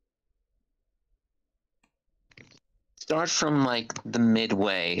 Start from like the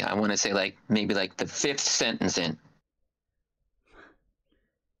midway. I want to say like maybe like the 5th sentence in.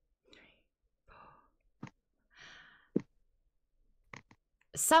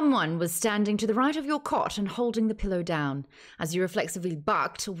 Someone was standing to the right of your cot and holding the pillow down. As you reflexively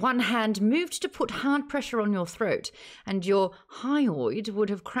barked, one hand moved to put hard pressure on your throat, and your hyoid would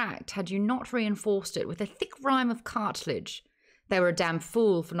have cracked had you not reinforced it with a thick rime of cartilage. They were a damn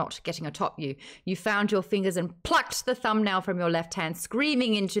fool for not getting atop you. You found your fingers and plucked the thumbnail from your left hand,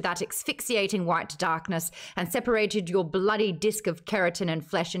 screaming into that asphyxiating white darkness, and separated your bloody disc of keratin and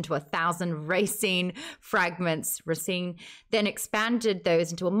flesh into 1,000 racine fragments, then expanded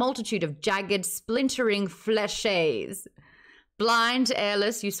those into a multitude of jagged, splintering fleshes. Blind,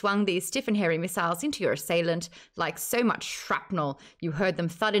 airless, you swung these stiff and hairy missiles into your assailant like so much shrapnel. You heard them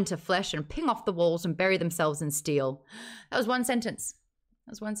thud into flesh and ping off the walls and bury themselves in steel. That was one sentence.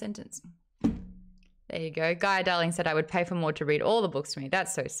 That was one sentence. There you go. Gaia Darling said I would pay for Maude to read all the books to me.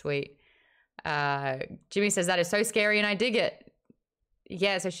 That's so sweet. Jimmy says that is so scary and I dig it.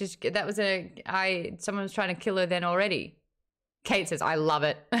 Yeah, so someone was trying to kill her then already. Kate says, I love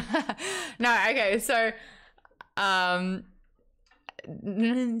it. No, okay, so...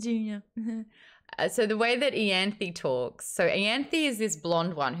 So the way that Ianthe talks, so Ianthe is this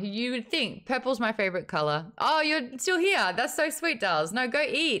blonde one who you would think purple's my favorite color. Oh, you're still here. That's so sweet, Darls. No, go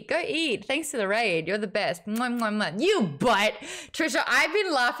eat. Go eat. Thanks for the raid. You're the best. Mwah, mwah, mwah. You butt. Trisha, I've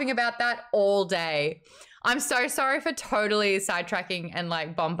been laughing about that all day. I'm so sorry for totally sidetracking and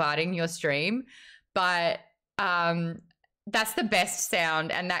like bombarding your stream, but that's the best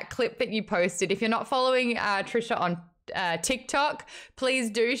sound. And that clip that you posted, if you're not following Trisha on TikTok, please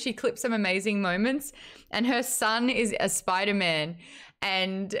do. She clips some amazing moments, and her son is a Spider-Man,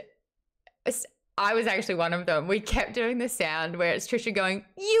 and I was actually one of them. We kept doing the sound where it's Trisha going,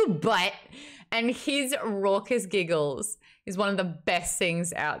 you butt, and his raucous giggles is one of the best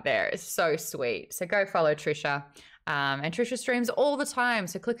things out there. It's so sweet. So go follow Trisha, and Trisha streams all the time,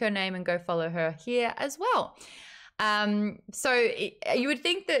 so click her name and go follow her here as well. So you would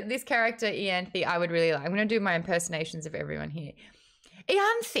think that this character, Ianthe, I would really like. I'm going to do my impersonations of everyone here.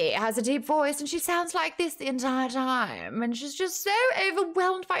 Ianthe has a deep voice and she sounds like this the entire time. And she's just so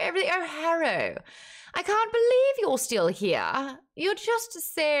overwhelmed by everything. Oh, Harrow, I can't believe you're still here. You're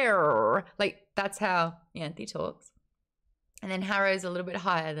just so... Like, that's how Ianthe talks. And then Harrow's a little bit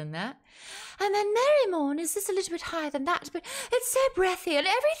higher than that. And then Merrymorn is just a little bit higher than that. But it's so breathy and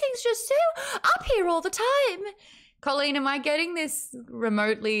everything's just so up here all the time. Colleen, am I getting this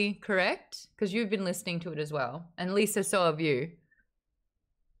remotely correct? Because you've been listening to it as well. And Lisa, so have you.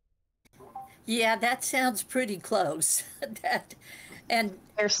 Yeah, that sounds pretty close.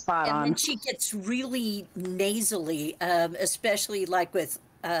 They're spot on. And then she gets really nasally, especially like with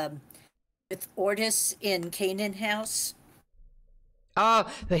Ortis in Canaan House. Oh,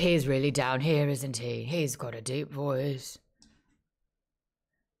 but he's really down here, isn't he? He's got a deep voice.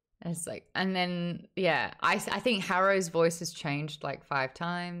 And it's like, and then, yeah, I think Harrow's voice has changed like 5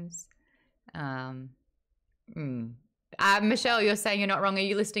 times. Michelle, you're saying you're not wrong. Are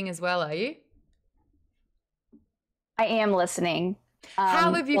you listening as well, are you? I am listening.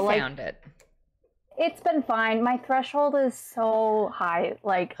 How have you found it? It's been fine. My threshold is so high,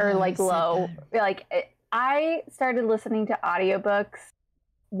 low. I started listening to audiobooks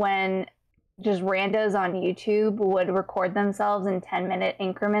when just randos on YouTube would record themselves in 10-minute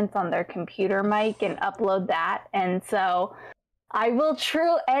increments on their computer mic and upload that. And so I will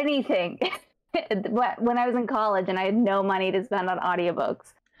true anything. When I was in college and I had no money to spend on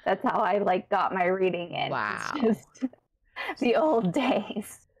audiobooks, that's how I like got my reading in. Wow. It's just the old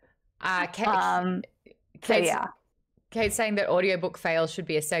days. Kate's saying that audiobook fails should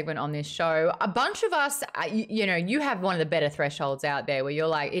be a segment on this show. A bunch of us, you have one of the better thresholds out there where you're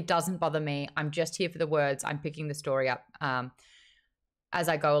like, it doesn't bother me. I'm just here for the words. I'm picking the story up as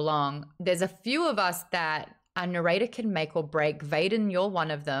I go along. There's a few of us that a narrator can make or break. Vaidin, you're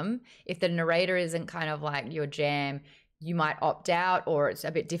one of them. If the narrator isn't kind of like your jam, you might opt out or it's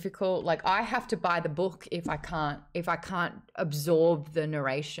a bit difficult. Like I have to buy the book if I can't absorb the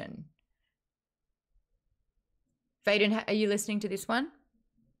narration. Vaidin, are you listening to this one?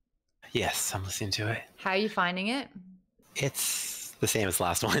 Yes, I'm listening to it. How are you finding it? It's the same as the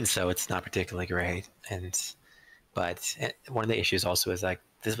last one, so it's not particularly great. But one of the issues also is like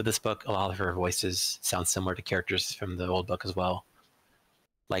with this book, a lot of her voices sound similar to characters from the old book as well.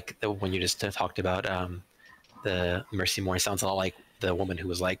 Like the one you just talked about, the Mercy Moore sounds a lot like the woman who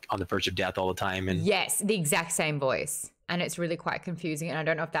was like on the verge of death all the time. And yes, the exact same voice. And it's really quite confusing. And I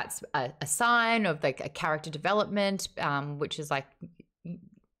don't know if that's a sign of like a character development, which is like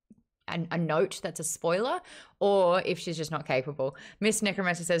a note that's a spoiler, or if she's just not capable. Miss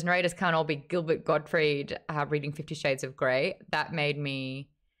Necromancer says, narrators can't all be Gilbert Gottfried reading 50 Shades of Grey. That made me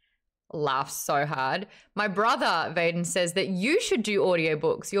laugh so hard. My brother, Vaidin, says that you should do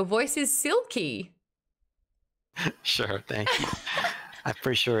audiobooks. Your voice is silky. Sure, thank you. I'm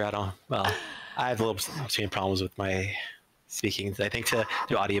pretty sure I have a little between problems with my speaking. I think to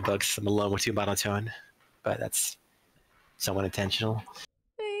do audiobooks, I'm alone with too monotone, but that's somewhat intentional.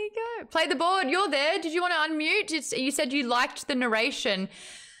 There you go. Play the board. You're there. Did you want to unmute? You said you liked the narration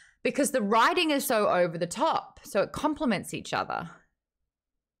because the writing is so over the top, so it complements each other.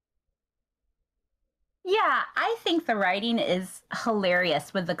 Yeah, I think the writing is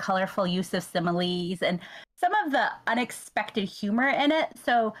hilarious with the colorful use of similes and some of the unexpected humor in it.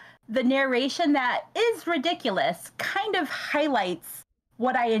 So the narration that is ridiculous kind of highlights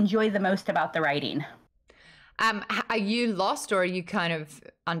what I enjoy the most about the writing. Are you lost or are you kind of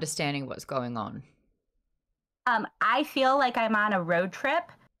understanding what's going on? I feel like I'm on a road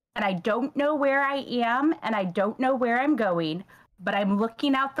trip and I don't know where I am and I don't know where I'm going, but I'm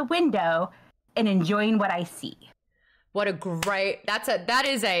looking out the window and enjoying what I see. What a great, that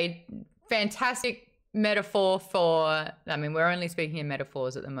is a fantastic metaphor for, I mean, we're only speaking in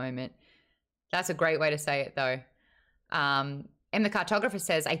metaphors at the moment. That's a great way to say it though. And the cartographer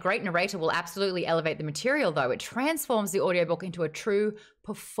says, a great narrator will absolutely elevate the material though. It transforms the audiobook into a true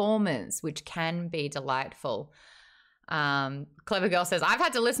performance, which can be delightful. Clever Girl says, I've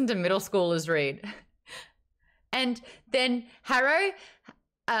had to listen to middle schoolers read. And then Harrow,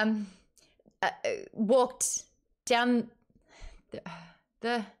 walked down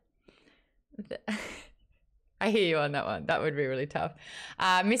the I hear you on that one. That would be really tough.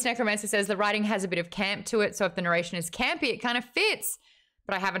 Miss Necromancer says the writing has a bit of camp to it, so if the narration is campy, it kind of fits.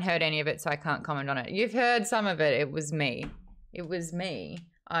 But I haven't heard any of it, so I can't comment on it. You've heard some of it. It was me. It was me.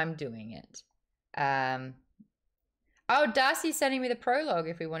 I'm doing it. Oh, Darcy's sending me the prologue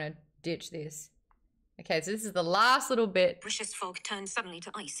if we want to ditch this. Okay, so this is the last little bit. British fog turned suddenly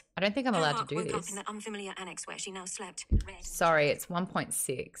to ice. I don't think I'm allowed to do woke this. Up in the unfamiliar annex where she now slept. Sorry, it's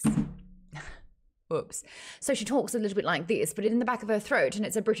 1.6. Whoops. So she talks a little bit like this, but in the back of her throat, and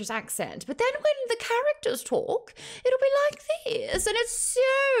it's a British accent. But then when the characters talk, it'll be like this, and it's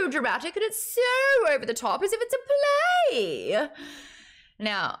so dramatic, and it's so over the top, as if it's a play.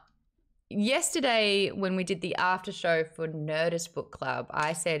 Now, yesterday when we did the after show for Nerdist Book Club,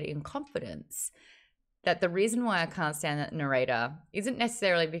 I said in confidence that the reason why I can't stand that narrator isn't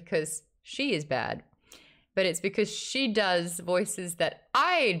necessarily because she is bad, but it's because she does voices that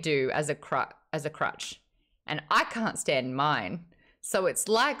I do as a crutch, and I can't stand mine. So it's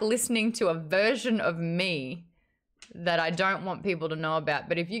like listening to a version of me that I don't want people to know about.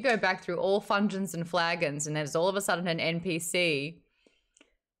 But if you go back through all Fungeons and Flagons and there's all of a sudden an NPC,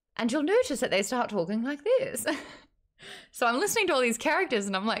 and you'll notice that they start talking like this. So I'm listening to all these characters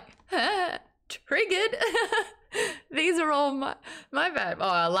and I'm like, triggered. These are all my bad.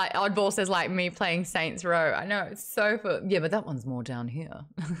 Oh, like Oddball says, like me playing Saints Row. I know, it's so fun. Yeah, but that one's more down here.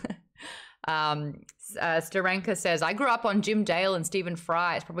 Starenka says, I grew up on Jim Dale and Stephen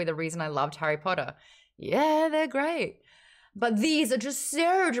Fry. It's probably the reason I loved Harry Potter. Yeah, they're great. But these are just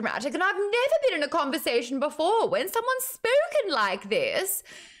so dramatic, and I've never been in a conversation before when someone's spoken like this.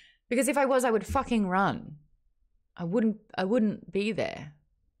 Because if I was, I would fucking run. I wouldn't be there.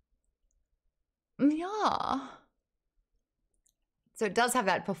 Yeah. So it does have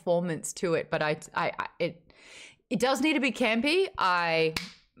that performance to it, but it does need to be campy. I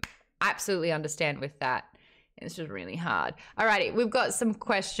absolutely understand with that. It's just really hard. Alrighty, we've got some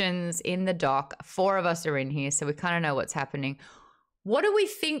questions in the doc. 4 of us are in here, so we kind of know what's happening. What do we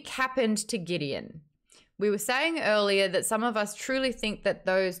think happened to Gideon? We were saying earlier that some of us truly think that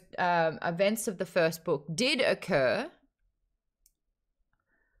those events of the first book did occur.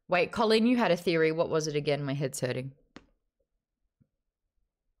 Wait, Colleen, you had a theory. What was it again? My head's hurting.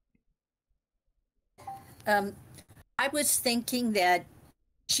 I was thinking that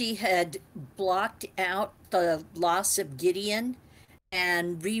she had blocked out the loss of Gideon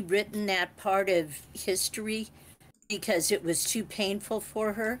and rewritten that part of history because it was too painful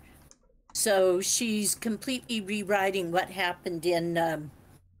for her. So she's completely rewriting what happened in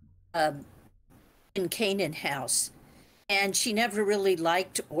Canaan House. And she never really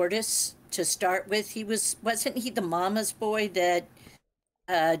liked Ortis to start with. Wasn't he the mama's boy that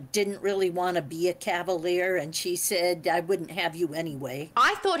didn't really want to be a cavalier, and she said, I wouldn't have you anyway.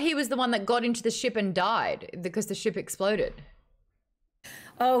 I thought he was the one that got into the ship and died because the ship exploded.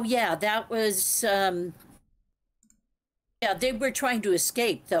 Oh, yeah, that was, yeah, they were trying to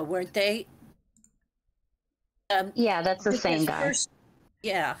escape, though, weren't they? Yeah, that's the same guy. First,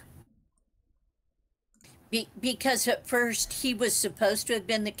 yeah. Because at first he was supposed to have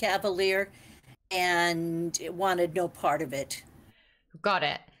been the cavalier and wanted no part of it. Got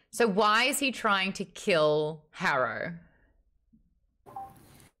it. So why is he trying to kill Harrow?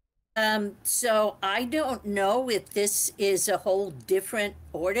 So I don't know if this is a whole different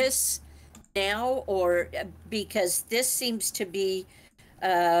Ortis now, or because this seems to be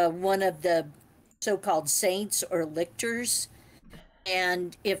one of the so-called saints or lictors.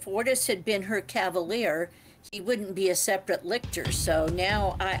 And if Ortis had been her cavalier, he wouldn't be a separate lictor. So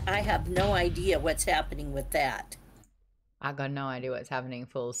now I have no idea what's happening with that. I got no idea what's happening,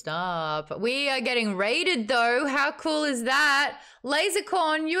 full stop. We are getting raided, though. How cool is that?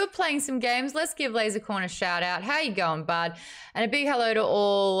 Lasercorn, you were playing some games. Let's give Lasercorn a shout out. How you going, bud? And a big hello to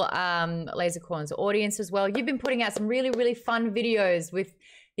all Lasercorn's audience as well. You've been putting out some really, really fun videos with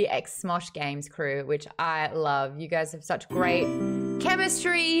the X-Smosh Games crew, which I love. You guys have such great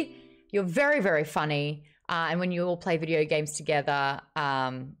chemistry. You're very, very funny. And when you all play video games together,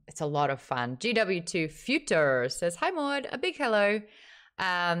 it's a lot of fun. GW2 Future says, hi, Maude. A big hello.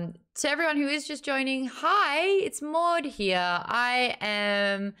 To everyone who is just joining, hi, it's Maude here. I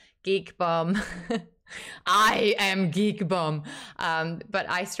am Geek Bomb. I am Geek Bomb. But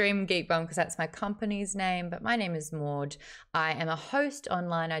I stream Geek Bomb because that's my company's name. But my name is Maude. I am a host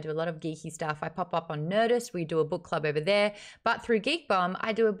online. I do a lot of geeky stuff. I pop up on Nerdist. We do a book club over there. But through Geek Bomb,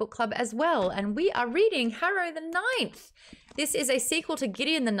 I do a book club as well. And we are reading Harrow the Ninth. This is a sequel to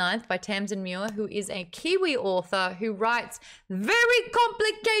Gideon the Ninth by Tamsin Muir, who is a Kiwi author who writes very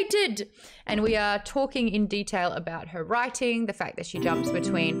complicated. And we are talking in detail about her writing, the fact that she jumps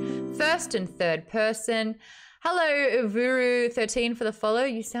between first and third person. Hello, Uvuru13 for the follow.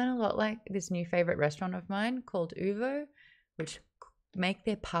 You sound a lot like this new favorite restaurant of mine called Uvo, which make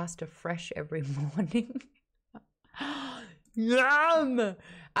their pasta fresh every morning. Yum!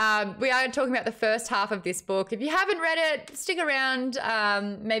 We are talking about the first half of this book. If you haven't read it, stick around.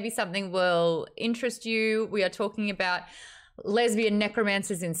 Maybe something will interest you. We are talking about lesbian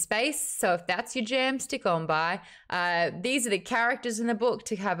necromancers in space. So if that's your jam, stick on by. These are the characters in the book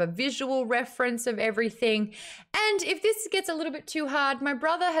to have a visual reference of everything. And if this gets a little bit too hard, my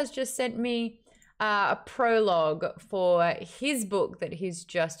brother has just sent me a prologue for his book that he's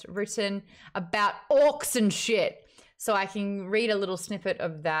just written about orcs and shit. So I can read a little snippet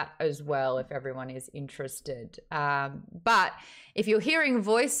of that as well if everyone is interested. But if you're hearing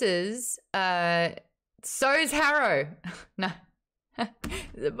voices, so is Harrow. No,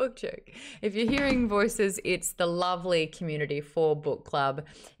 it's a book joke. If you're hearing voices, it's the lovely community for book club.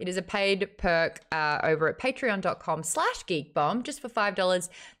 It is a paid perk over at patreon.com/geekbomb. Just for $5,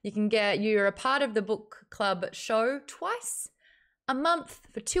 you're a part of the book club show twice a month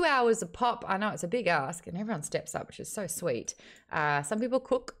for 2 hours a pop. I know it's a big ask and everyone steps up, which is so sweet. Some people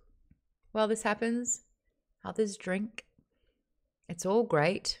cook while this happens. Others drink. It's all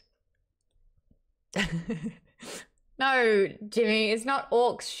great. No, Jimmy, it's not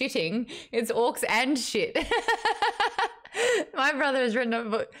orcs shitting. It's orcs and shit. My brother has written a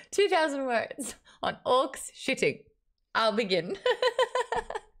book, 2,000 words on orcs shitting. I'll begin.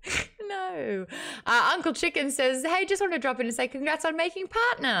 No. Uncle Chicken says, hey, just want to drop in and say congrats on making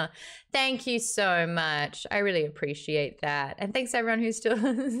partner. Thank you so much. I really appreciate that. And thanks to everyone who's still...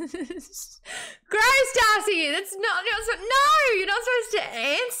 Gross, Darcy! That's not... No, you're not supposed to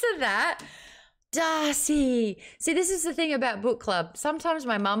answer that. Darcy! See, this is the thing about book club. Sometimes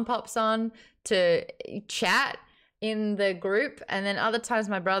my mum pops on to chat in the group, and then other times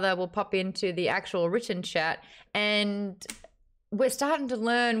my brother will pop into the actual written chat, and we're starting to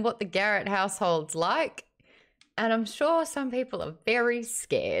learn what the Garrett household's like. And I'm sure some people are very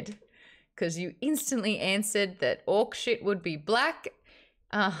scared because you instantly answered that orc shit would be black.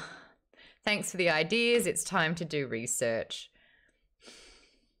 Thanks for the ideas. It's time to do research.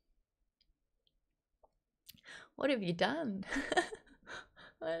 What have you done?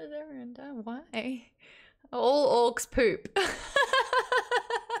 What has everyone done? Why? All orcs poop.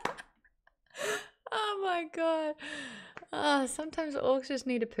 Oh my god. Sometimes orcs just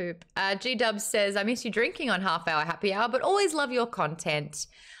need a poop. G-Dubs says, I miss you drinking on Half Hour Happy Hour, but always love your content.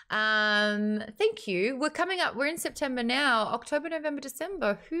 Thank you. We're coming up. We're in September now. October, November,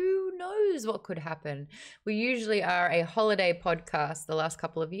 December. Who knows what could happen? We usually are a holiday podcast the last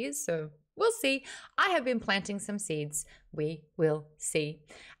couple of years, so we'll see. I have been planting some seeds. We will see.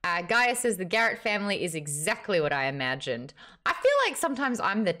 Gaia says the Garrett family is exactly what I imagined. I feel like sometimes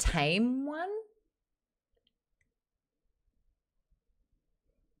I'm the tame one.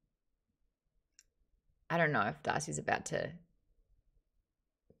 I don't know if Darcy's about to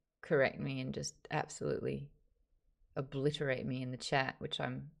correct me and just absolutely obliterate me in the chat, which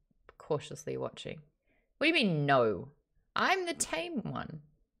I'm cautiously watching. What do you mean, no? I'm the tame one.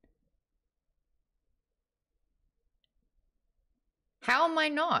 How am I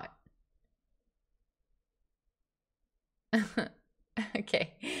not?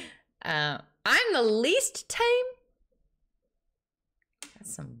 Okay. I'm the least tame?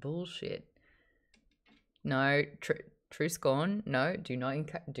 That's some bullshit. No, true scorn. No, do not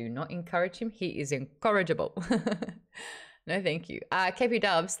encourage him. He is incorrigible. No, thank you.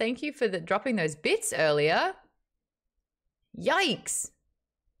 KPDubbs, thank you for dropping those bits earlier. Yikes.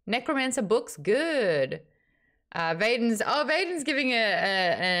 Necromancer books, good. Vaidin's giving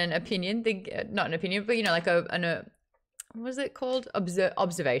an opinion. Not an opinion, but you know, like what was it called?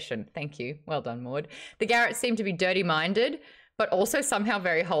 Observation. Thank you. Well done, Maude. The Garretts seem to be dirty-minded, but also somehow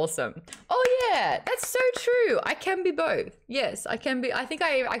very wholesome. Oh yeah, that's so true. I can be both. Yes, I can be. I think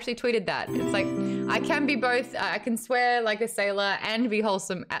I actually tweeted that. It's like, I can be both. I can swear like a sailor and be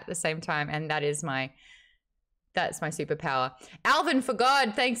wholesome at the same time. And that's my superpower. Alvin, for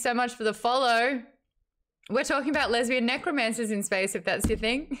God, thanks so much for the follow. We're talking about lesbian necromancers in space, if that's your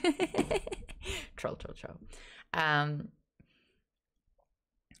thing. Troll.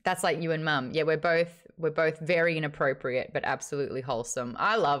 That's like you and Mum. Yeah, we're both very inappropriate, but absolutely wholesome.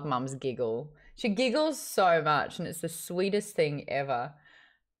 I love Mum's giggle. She giggles so much, and it's the sweetest thing ever.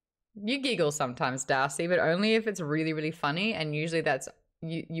 You giggle sometimes, Darcy, but only if it's really, really funny, and usually that's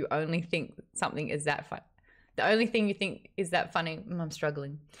you only think something is that fun. The only thing you think is that funny. I'm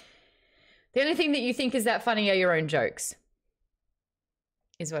struggling. The only thing that you think is that funny are your own jokes,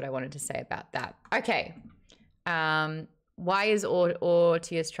 is what I wanted to say about that. Okay. Why is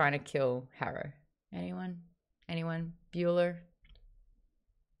Ortius trying to kill Harrow? Anyone? Bueller?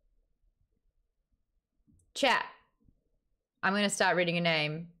 Chat. I'm going to start reading a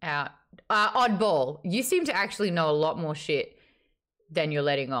name out. Oddball. You seem to actually know a lot more shit than you're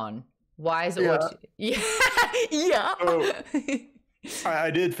letting on. Why is Ortius? Yeah. Oh, I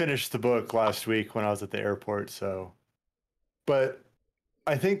did finish the book last week when I was at the airport, so. But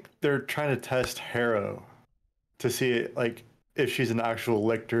I think they're trying to test Harrow to see like if she's an actual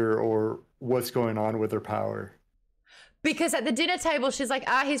lictor or what's going on with her power. Because at the dinner table, she's like,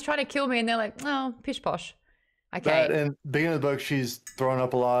 he's trying to kill me. And they're like, oh, pish posh. Okay. And beginning of the book, she's throwing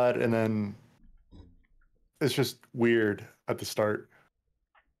up a lot. And then it's just weird at the start.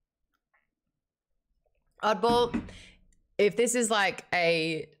 Oddball, if this is like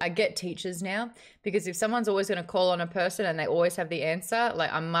I get teachers now, because if someone's always going to call on a person and they always have the answer,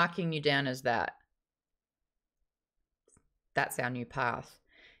 like I'm marking you down as that. That's our new path.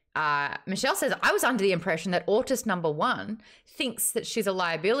 Michelle says, I was under the impression that Autist number 1 thinks that she's a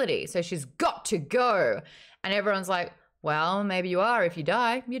liability, so she's got to go. And everyone's like, well, maybe you are. If you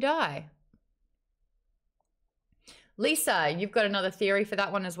die, you die. Lisa, you've got another theory for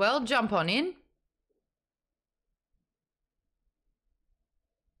that one as well. Jump on in.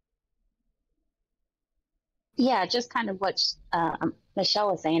 Yeah, just kind of what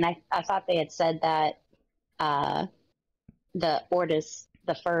Michelle was saying. I thought they had said that the Ortis,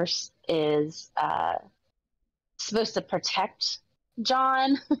 the first, is supposed to protect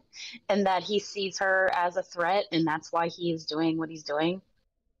John and that he sees her as a threat and that's why he is doing what he's doing.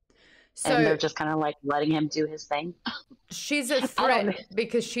 So, and they're just kind of like letting him do his thing. She's a threat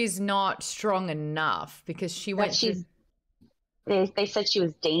because she's not strong enough, because she went they said she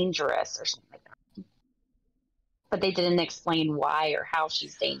was dangerous or something like that. but they didn't explain why or how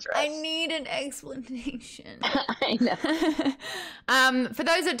she's dangerous. I need an explanation. I know. For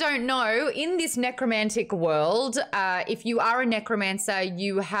those that don't know, in this necromantic world, if you are a necromancer,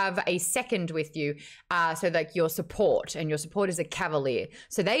 you have a second with you, so like your support, and your support is a cavalier.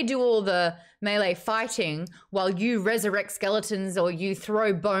 So they do all the melee fighting while you resurrect skeletons or you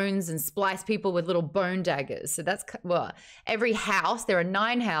throw bones and splice people with little bone daggers. So that's, well, every house, there are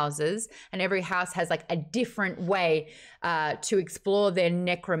 9 houses, and every house has like a different way to explore their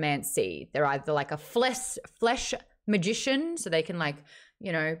necromancy. They're either like a flesh magician, so they can like,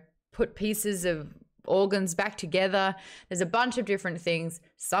 you know, put pieces of organs back together. There's a bunch of different things.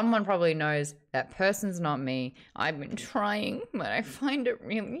 Someone probably knows. That person's not me. I've been trying, but I find it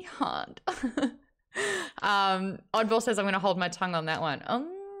really hard. Oddball says I'm going to hold my tongue on that one.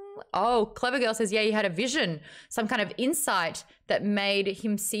 Oh, Clever Girl says, yeah, he had a vision, some kind of insight that made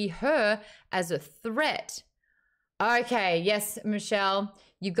him see her as a threat. Okay, yes, Michelle,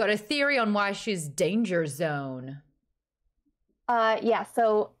 you've got a theory on why she's danger zone. Yeah,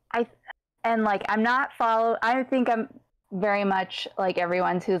 so I think I'm very much like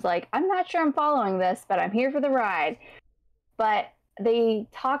everyone who's like, I'm not sure I'm following this, but I'm here for the ride. But they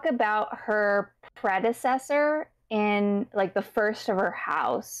talk about her predecessor in like the first of her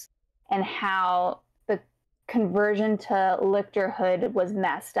house and how the conversion to lictorhood was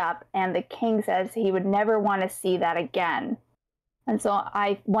messed up, and the king says he would never want to see that again. And so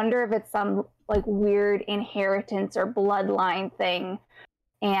I wonder if it's some like weird inheritance or bloodline thing.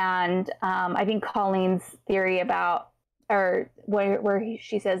 And I think Colleen's theory about, or where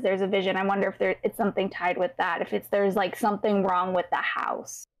she says there's a vision, I wonder if it's something tied with that, if there's like something wrong with the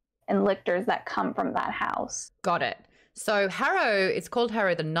house and lictors that come from that house. Got it. So Harrow, it's called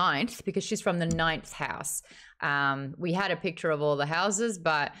Harrow the Ninth because she's from the 9th house. We had a picture of all the houses,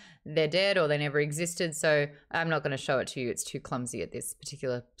 but they're dead or they never existed. So I'm not going to show it to you. It's too clumsy at this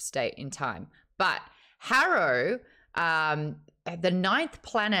particular state in time. But Harrow, the 9th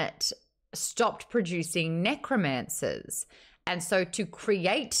planet stopped producing necromancers. And so to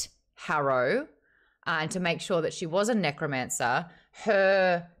create Harrow and to make sure that she was a necromancer,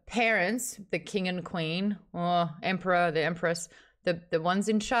 her parents, the king and queen, or emperor, the empress, the ones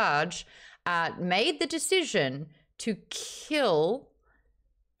in charge, made the decision to kill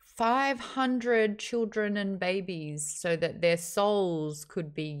 500 children and babies so that their souls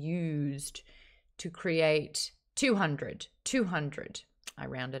could be used to create 200, I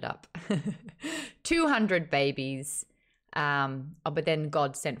rounded up, 200 babies. But then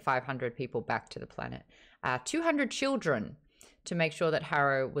God sent 500 people back to the planet, 200 children, to make sure that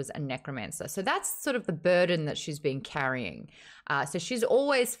Harrow was a necromancer. So that's sort of the burden that she's been carrying. So she's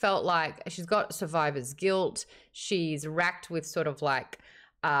always felt like she's got survivor's guilt. She's racked with sort of like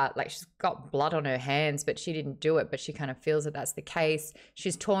she's got blood on her hands, but she didn't do it, but she kind of feels that that's the case.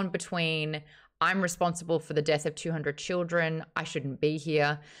 She's torn between, I'm responsible for the death of 200 children, I shouldn't be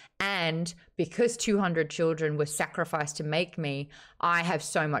here. And because 200 children were sacrificed to make me, I have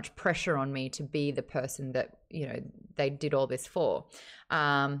so much pressure on me to be the person that, you know, they did all this for.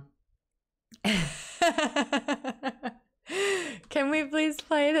 Can we please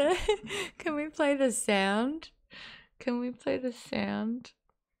play the, can we play the sound? Can we play the sound?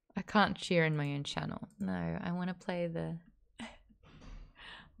 I can't cheer in my own channel. No, I want to play the...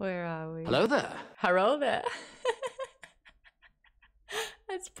 Where are we? Hello there. Hello there.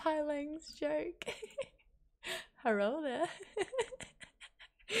 That's Pailang's joke. Hello there.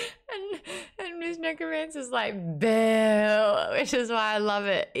 and Miss Necromancer's like, Bill, which is why I love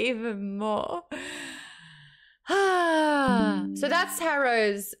it even more. So that's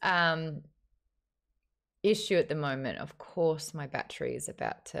Harrow's issue at the moment. Of course, my battery is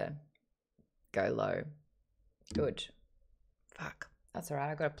about to go low. Good. Fuck. That's all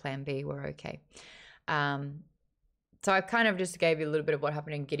right. I got a plan B. We're okay. So I kind of just gave you a little bit of what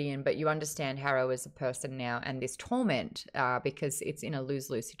happened in Gideon, but you understand Harrow as a person now and this torment because it's in a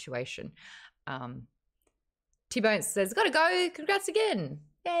lose-lose situation. T-Bone says, gotta go. Congrats again.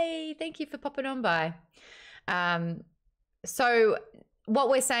 Yay. Thank you for popping on by. So what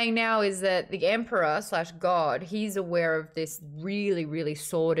we're saying now is that the Emperor / God, he's aware of this really, really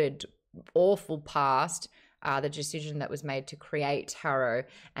sordid, awful past, the decision that was made to create Harrow,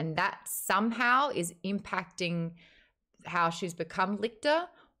 and that somehow is impacting how she's become Lictor,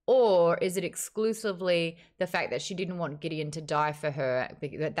 or is it exclusively the fact that she didn't want Gideon to die for her,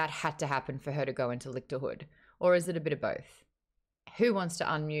 that had to happen for her to go into Lictorhood, or is it a bit of both? Who wants to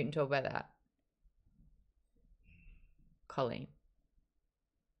unmute and talk about that? Colleen.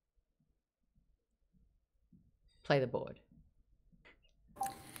 Play the board.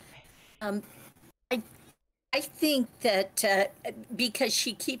 I think that because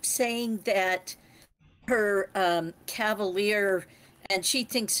she keeps saying that her cavalier, and she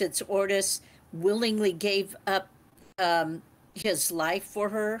thinks it's Ortis, willingly gave up his life for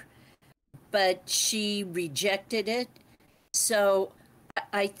her, but she rejected it. So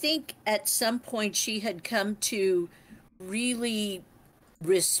I think at some point she had come to really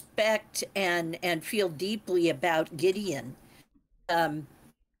respect and feel deeply about Gideon.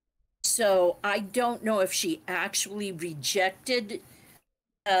 So I don't know if she actually rejected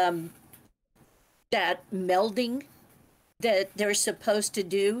that melding that they're supposed to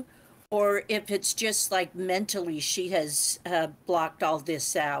do, or if it's just like mentally she has blocked all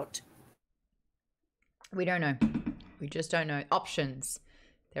this out. We don't know. We just don't know. Options.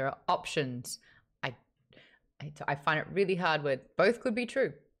 There are options. I find it really hard with both could be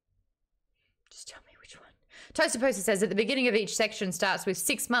true. Just tell me which one. Toaster Poster says, at the beginning of each section starts with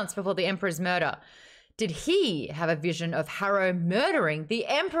 6 months before the Emperor's murder. Did he have a vision of Harrow murdering the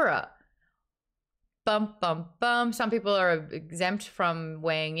Emperor? Bum, bum, bum. Some people are exempt from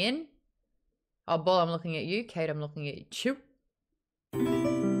weighing in. Oddball, I'm looking at you. Kate, I'm looking at you.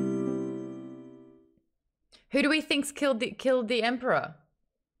 Who do we think's killed the Emperor?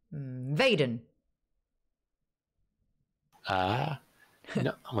 Vaidin. No,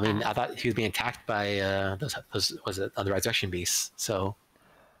 I mean, I thought he was being attacked by those was it the resurrection beasts. So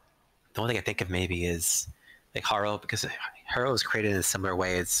the only thing I think of maybe is like Harrow, because Harrow was created in a similar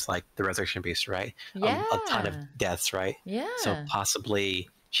way as like the resurrection beast, right? Yeah. A ton of deaths, right? Yeah. So possibly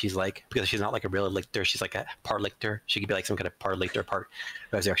she's like, because she's not like a real lictor, she's like a part lictor. She could be like some kind of part lictor, part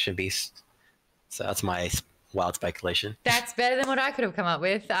resurrection beast. So that's my wild speculation. That's better than what I could have come up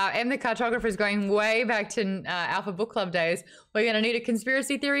with. M the Cartographer is going way back to Alpha Book Club days. We're going to need a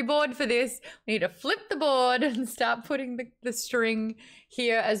conspiracy theory board for this. We need to flip the board and start putting the string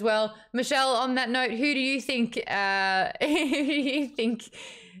here as well. Michelle, on that note, who do you think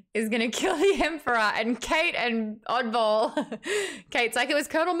is going to kill the Emperor? And Kate and Oddball. Kate's like, it was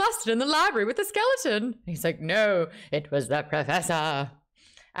Colonel Mustard in the library with the skeleton. He's like, no, it was the professor.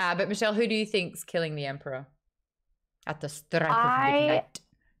 But Michelle, who do you think's killing the Emperor? At the strike of midnight.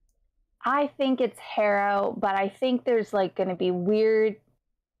 I think it's Harrow, but I think there's like going to be weird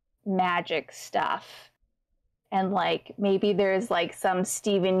magic stuff. And like maybe there's like some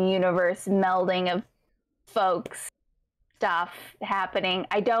Steven Universe melding of folks stuff happening.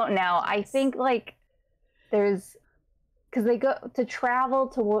 I don't know. I think like there's, because they go to travel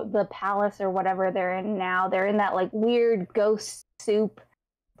to the palace or whatever they're in now. They're in that like weird ghost soup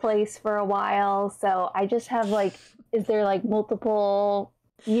place for a while. So I just have like, is there like multiple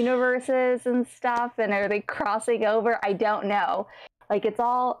universes and stuff, and are they crossing over? I don't know. Like it's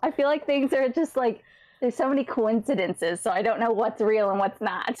all, I feel like things are just like, there's so many coincidences, so I don't know what's real and what's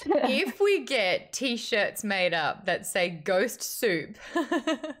not. If we get t-shirts made up that say ghost soup,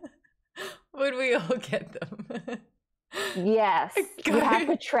 would we all get them? Yes. You have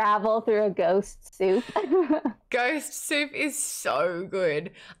to travel through a ghost soup. Ghost soup is so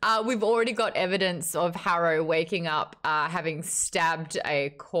good. We've already got evidence of Harrow waking up having stabbed a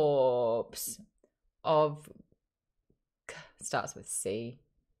corpse of, starts with C,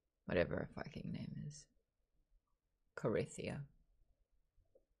 whatever her fucking name is. Corithia.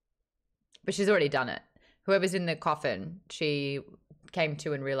 But she's already done it. Whoever's in the coffin, she came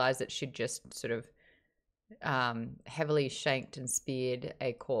to and realized that she'd just sort of heavily shanked and speared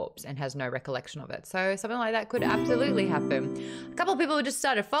a corpse and has no recollection of it. So something like that could absolutely happen. A couple of people who just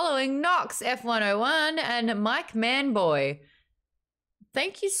started following: Knox F101 and Mike Manboy.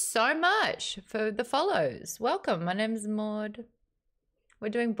 Thank you so much for the follows. Welcome. My name's Maude. We're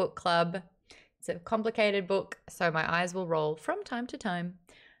doing book club. It's a complicated book, so my eyes will roll from time to time.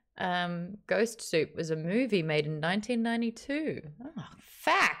 Ghost Soup was a movie made in 1992. Oh,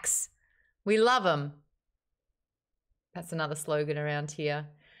 facts. We love them. That's another slogan around here.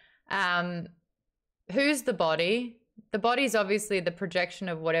 Who's the body? The body's obviously the projection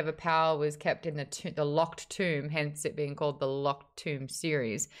of whatever power was kept in the locked tomb, hence it being called the Locked Tomb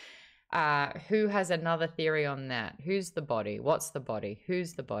series. Who has another theory on that? Who's the body? What's the body?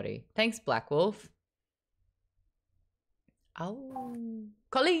 Who's the body? Thanks, Black Wolf. Oh,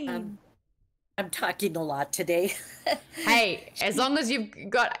 Colleen. I'm talking a lot today. Hey, as long as you've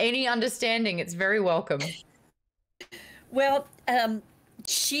got any understanding, it's very welcome. Well, the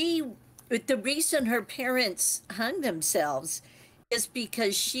reason her parents hung themselves is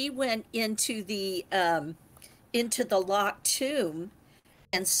because she went into the locked tomb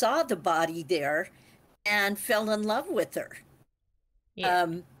and saw the body there and fell in love with her. Yeah.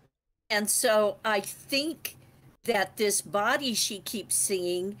 And so I think that this body she keeps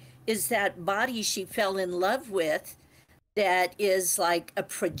seeing is that body she fell in love with, that is like a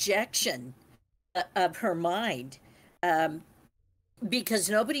projection of her mind, because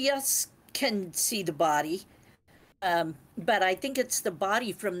nobody else can see the body. But I think it's the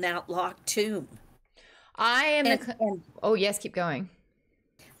body from that locked tomb. I am oh yes, keep going.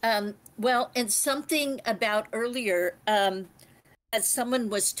 Well, and something about earlier, as someone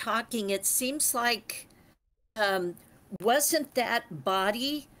was talking, it seems like wasn't that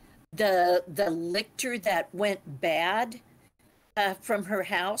body the lictor that went bad from her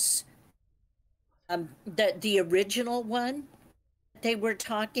house? The original one they were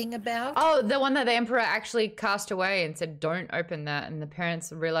talking about? Oh, the one that the Emperor actually cast away and said, don't open that. And the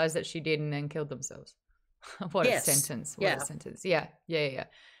parents realized that she did and then killed themselves. What a sentence. What a sentence. Yeah.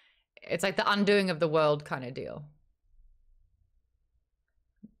 It's like the undoing of the world kind of deal.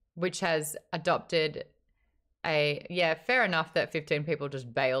 Which has adopted fair enough that 15 people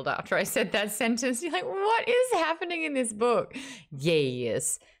just bailed after I said that sentence. You're like, what is happening in this book?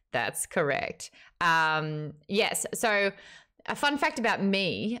 Yes, that's correct. Yes, so a fun fact about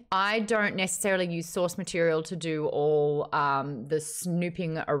me, I don't necessarily use source material to do all the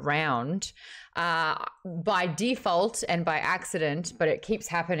snooping around by default and by accident, but it keeps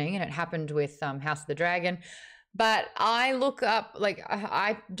happening, and it happened with House of the Dragon. But I look up, like,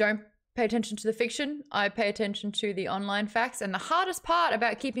 I don't pay attention to the fiction. I pay attention to the online facts. And the hardest part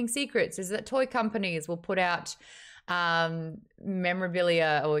about keeping secrets is that toy companies will put out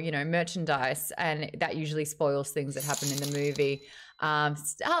memorabilia or, merchandise, and that usually spoils things that happen in the movie.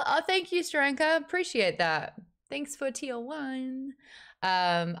 Thank you, Stranka. Appreciate that. Thanks for tier 1.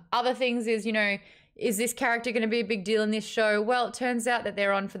 Other things is, is this character going to be a big deal in this show? Well, it turns out that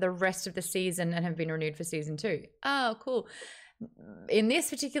they're on for the rest of the season and have been renewed for season 2. Oh, cool. In this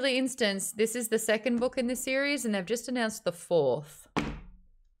particular instance, this is the second book in the series, and they've just announced the 4th.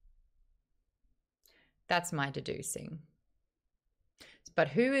 That's my deducing. But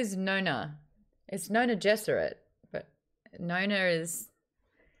who is Nona? It's Nona Gesserit, but Nona is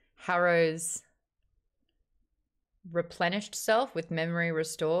Harrow's replenished self with memory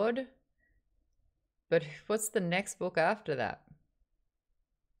restored. But what's the next book after that?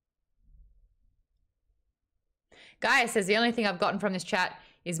 Gaia says the only thing I've gotten from this chat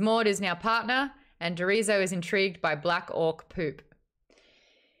is Maude is now partner and Dorizo is intrigued by black orc poop.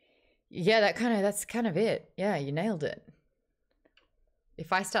 Yeah, that's kind of it. Yeah, you nailed it.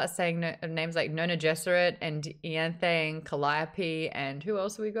 If I start saying names like Nona Gesserit and Ianthe and Calliope and who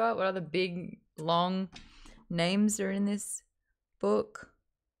else have we got? What other big, long names are in this book?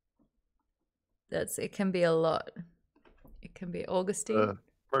 It can be a lot. It can be Augustine.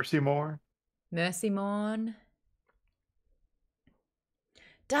 Mercy Morn. Mercy Morn.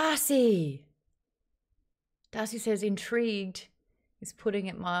 Darcy. Darcy says intrigued is putting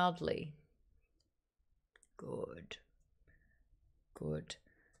it mildly. Good. Good.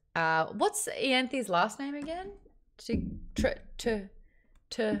 What's Ianthe's last name again?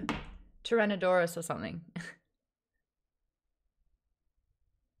 Tyrannodorus or something.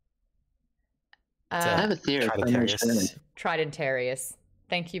 I have a theory. Tridentarius.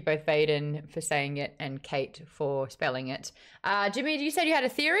 Thank you both, Vaidin, for saying it and Kate for spelling it. Jimmy, you said you had a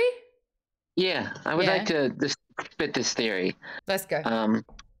theory? Yeah, I would like to spit this theory. Let's go.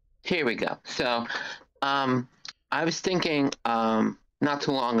 Here we go. So, I was thinking not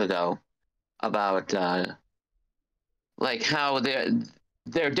too long ago about like how there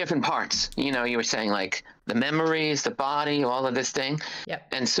are different parts. You were saying like the memories, the body, all of this thing. Yep.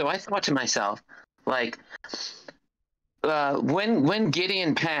 And so I thought to myself, like, when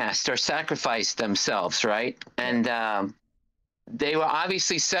Gideon passed or sacrificed themselves, right? And they were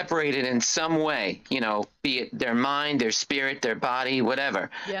obviously separated in some way, be it their mind, their spirit, their body, whatever.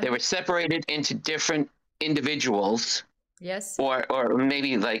 Yeah. They were separated into different individuals. Yes. Or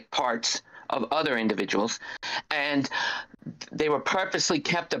maybe like parts of other individuals. And they were purposely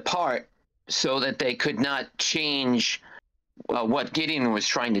kept apart so that they could not change what Gideon was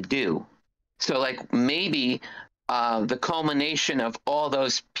trying to do. So like maybe the culmination of all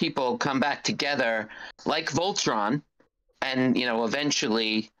those people come back together like Voltron and,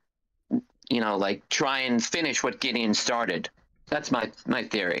 eventually, like try and finish what Gideon started. That's my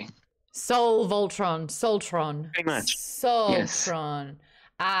theory. Soul Voltron. Soultron. Pretty much. Soultron.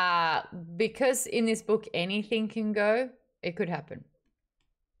 Yes. Because in this book anything can go, it could happen.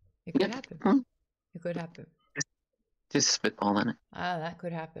 It could happen. Hmm. It could happen. Just spitballing it. That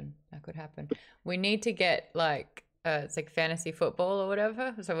could happen. That could happen. We need to get like it's like fantasy football or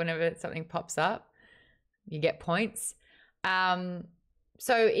whatever. So whenever something pops up, you get points.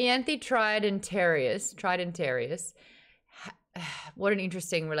 So Ianthe Tried and Terrius. What an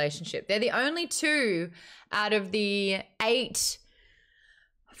interesting relationship. They're the only two out of the 8.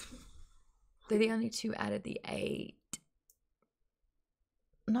 They're the only two out of the 8.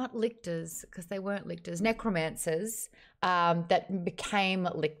 Not lictors, because they weren't lictors. Necromancers that became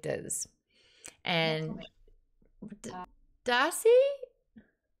lictors. And Darcy,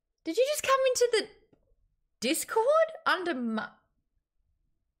 did you just come into the Discord under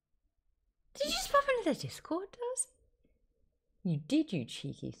Did you just pop into the Discord, Darcy? You did, you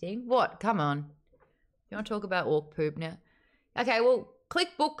cheeky thing. What? Come on. You want to talk about orc poop now? Okay, well, click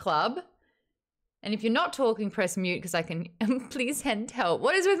book club. And if you're not talking, press mute because I can please send help.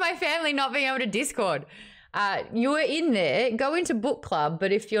 What is with my family not being able to Discord? You are in there. Go into book club.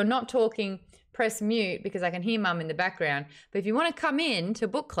 But if you're not talking, press mute because I can hear mum in the background. But if you want to come in to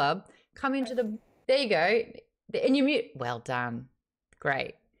book club, come into the... There you go. And you mute. Well done.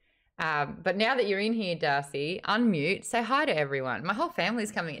 Great. But now that you're in here, Darcy, unmute. Say hi to everyone. My whole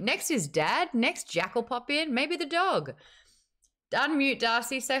family's coming in. Next is Dad. Next, Jack will pop in. Maybe the dog. Unmute,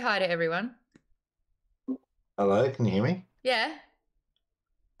 Darcy. Say hi to everyone. Hello, can you hear me? Yeah.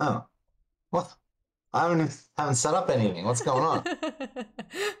 Oh, what? I haven't set up anything. What's going on?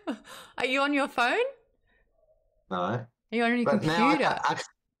 Are you on your phone? No. Are you on your but computer? Now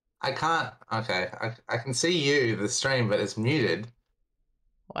I can't. Okay, I can see you, the stream, but it's muted.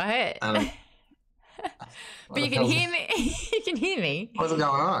 What? But you can hear me. You can hear me. What's going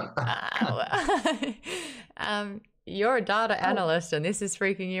on? You're a data analyst, and this is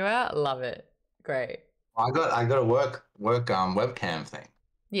freaking you out. Love it. Great. I got a work webcam thing.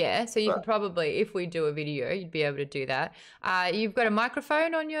 Yeah, so you could probably, if we do a video, you'd be able to do that. You've got a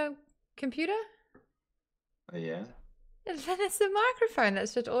microphone on your computer? Yeah. That's the microphone.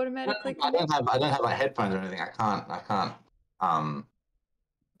 That's just automatically. I don't have my headphones or anything. I can't.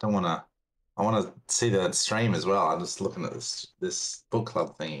 Don't want to. I want to see the stream as well. I'm just looking at this book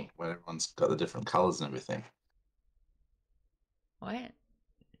club thingy where everyone's got the different colors and everything. What?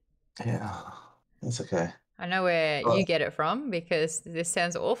 Yeah, that's okay. I know where you get it from because this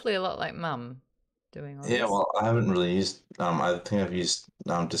sounds awfully a lot like Mum doing all this. Yeah, well, I haven't really used. I think I've used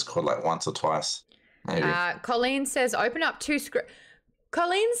Discord like once or twice, maybe. Colleen says, "Open up 2 screens."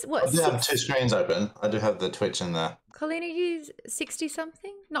 Colleen's what? I do have 2 screens open. I do have the Twitch and the. Colleen, are you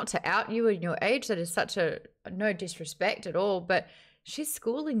 60-something? Not to out you and your age. That is such a no disrespect at all. But she's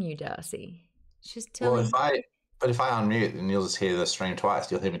schooling you, Darcy. She's telling. Well, if I unmute, then you'll just hear the stream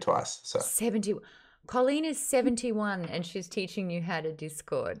twice. You'll hear me twice. So 70. Colleen is 71 and she's teaching you how to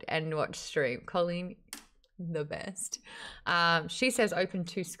Discord and watch stream. Colleen, the best. She says open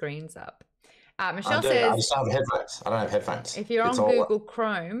 2 screens up. Michelle says I just don't have headphones. I don't have headphones. If you're on Google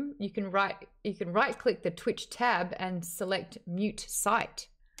Chrome, you can right click the Twitch tab and select mute site.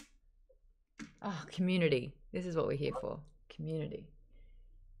 Oh, community. This is what we're here for. Community.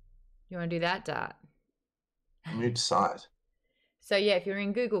 You want to do that, Dart? Mute site. So yeah, if you're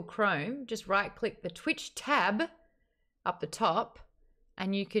in Google Chrome, just right click the Twitch tab up the top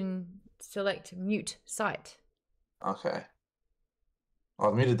and you can select mute site. Okay. Well,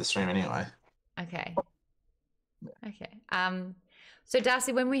 I've muted the stream anyway. Okay. So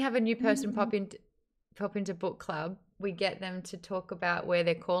Darcy, when we have a new person pop into book club, we get them to talk about where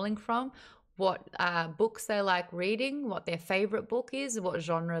they're calling from, what books they like reading, what their favorite book is, what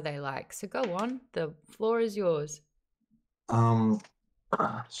genre they like. So go on, the floor is yours.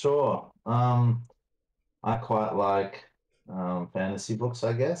 Sure. I quite like fantasy books,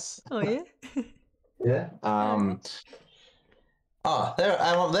 I guess. Oh yeah. Yeah. Oh, there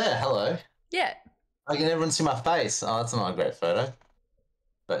I'm up there. Hello. Yeah. I can everyone see my face. Oh, that's not a great photo.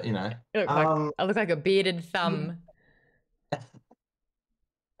 But you know. I look like a bearded thumb. I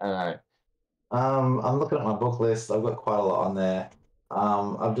know. I'm looking at my book list. I've got quite a lot on there.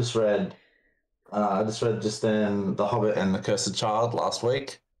 I just read then The Hobbit and The Cursed Child last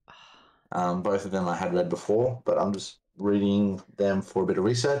week. Both of them I had read before, but I'm just reading them for a bit of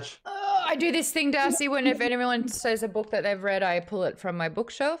research. I do this thing, Darcy, when if anyone says a book that they've read, I pull it from my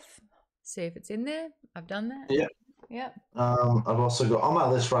bookshelf, see if it's in there. I've done that. Yeah. Yep. I've also got on my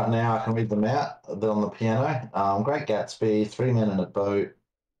list right now, I can read them out. They're on the piano. Great Gatsby, 3 Men in a Boat,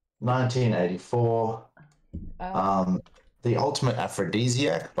 1984. The Ultimate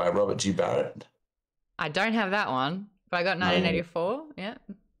Aphrodisiac by Robert G. Barrett. I don't have that one, but I got 1984. Yeah.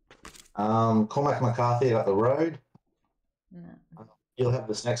 Cormac McCarthy, Up the Road. No. You'll have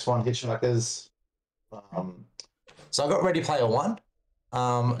this next one, Hitchhikers. So I got Ready Player One.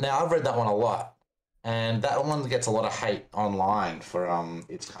 Now I've read that one a lot, and that one gets a lot of hate online for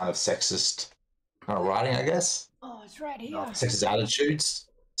its kind of sexist kind of writing, I guess. Oh, Oh, it's right here. Sexist attitudes.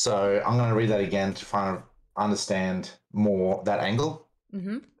 So I'm going to read that again to kind of understand more that angle.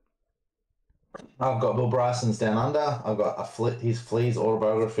 Mm-hmm. I've got Bill Bryson's Down Under. I've got his Flea's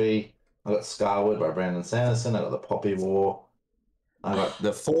autobiography. I've got Scarwood by Brandon Sanderson. I've got The Poppy War. I've got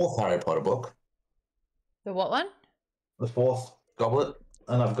the 4th Harry Potter book. The what one? The 4th Goblet.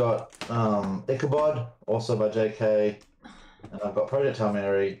 And I've got Ichabod, also by J.K. And I've got Project Hail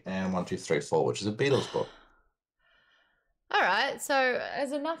Mary and 1, 2, 3, 4, which is a Beatles book. All right, so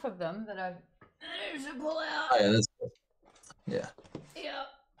there's enough of them that I should pull out. Oh, yeah, that's good. Yeah. Yep.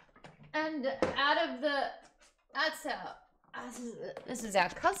 And out of the, this is our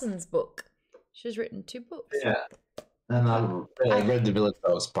cousin's book. She's written 2 books. Yeah. And I read The Village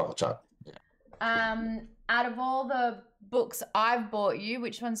Bells Pocket Chuck. Yeah. Out of all the books I've bought you,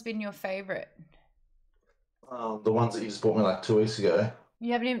 which one's been your favorite? The ones that you just bought me like 2 weeks ago.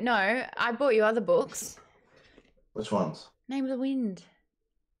 You haven't even, no, I bought you other books. Which ones? Name of the Wind.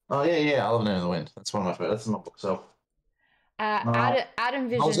 Oh, yeah, I love Name of the Wind. That's one of my favorites. That's my book itself. Adam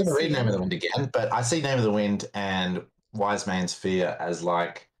Vision. I was going to read Name of the Wind again, but I see Name of the Wind and Wise Man's Fear as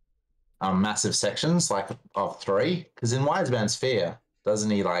like massive sections, like of 3. Because in Wise Man's Fear, doesn't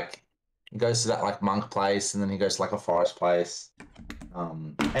he like, he goes to that like monk place and then he goes to like a forest place.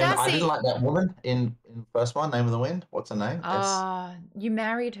 And I didn't like that woman in the first one, Name of the Wind. What's her name? You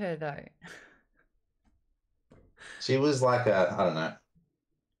married her though. She was like I don't know.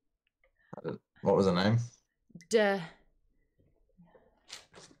 What was her name?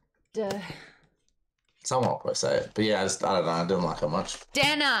 Somewhat, I say it. But yeah, I don't know. I didn't like her much.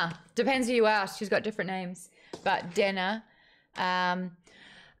 Denna. Depends who you ask. She's got different names. But Denna. Amanda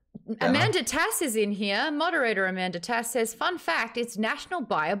Tass is in here. Moderator Amanda Tass says, fun fact, it's National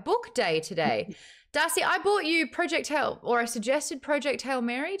Buy a Book Day today. Darcy, I bought you Project Hail, or I suggested Project Hail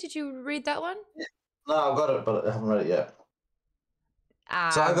Mary. Did you read that one? Yeah. No, I've got it, but I haven't read it yet.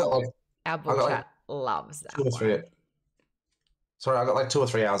 So I got like... Our book chat loves that 2 or 3... Sorry, I got like 2 or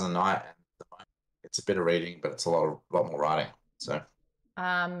 3 hours a night. It's a bit of reading, but it's a lot more writing. So,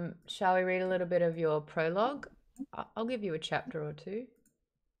 shall we read a little bit of your prologue? I'll give you a chapter or 2.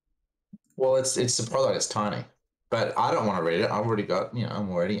 Well, it's the prologue. It's tiny, but I don't want to read it. I've already got,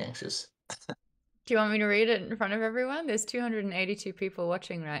 I'm already anxious. Do you want me to read it in front of everyone? There's 282 people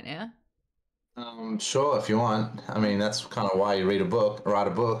watching right now. Sure, if you want. I mean, that's kind of why you write a book,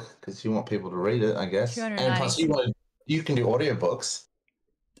 because you want people to read it, I guess. And plus, you can do audiobooks.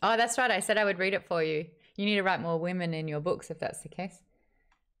 Oh, that's right. I said I would read it for you. You need to write more women in your books if that's the case.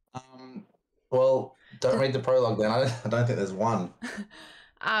 Well, don't read the prologue then. I don't think there's one.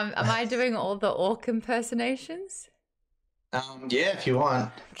 Am I doing all the orc impersonations? Yeah, if you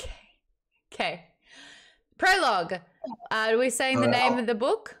want. Okay. Prologue. Are we saying the name of the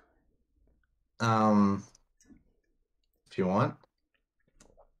book? If you want.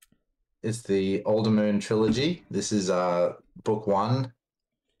 It's the Aldermoon trilogy. This is book 1,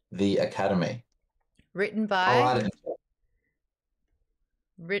 The Academy. Written by?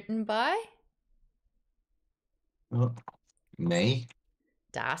 Written by? Me.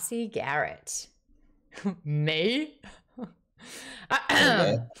 Darcy Garrett. Me?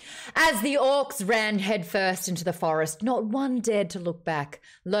 As the orcs ran headfirst into the forest, not one dared to look back.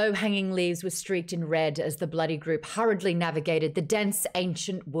 Low-hanging leaves were streaked in red as the bloody group hurriedly navigated the dense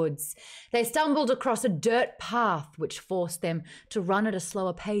ancient woods. They stumbled across a dirt path which forced them to run at a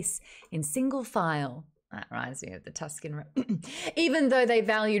slower pace in single file. That reminds me of the Tuscan. Even though they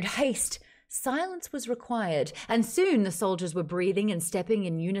valued haste, silence was required, and soon the soldiers were breathing and stepping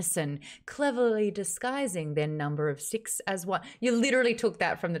in unison, cleverly disguising their number of 6 as one. You literally took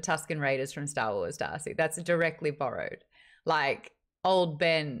that from the Tuscan Raiders from Star Wars, Darcy. That's directly borrowed. Like, old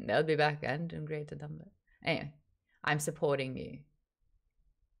Ben, they'll be back and greater number. Anyway, I'm supporting you.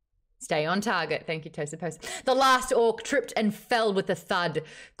 Stay on target. Thank you, Toasted Post. The last orc tripped and fell with a thud,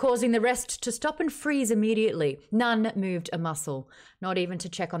 causing the rest to stop and freeze immediately. None moved a muscle, not even to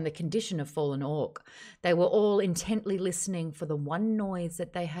check on the condition of fallen orc. They were all intently listening for the one noise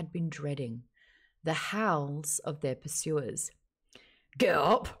that they had been dreading, the howls of their pursuers. "Get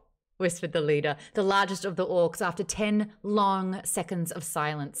up," whispered the leader, the largest of the orcs, after 10 long seconds of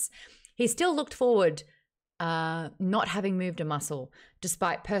silence. He still looked forward, not having moved a muscle,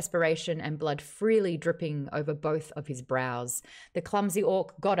 despite perspiration and blood freely dripping over both of his brows. The clumsy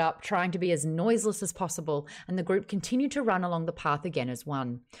orc got up, trying to be as noiseless as possible, and the group continued to run along the path again as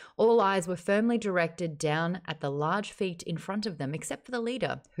one. All eyes were firmly directed down at the large feet in front of them, except for the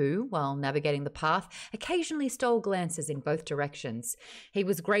leader, who, while navigating the path, occasionally stole glances in both directions. He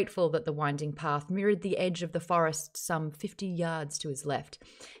was grateful that the winding path mirrored the edge of the forest some 50 yards to his left.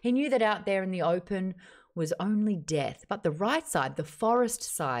 He knew that out there in the open, was only death, but the right side, the forest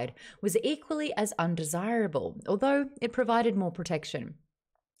side, was equally as undesirable, although it provided more protection.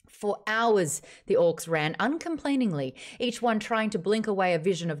 For hours, the orcs ran uncomplainingly, each one trying to blink away a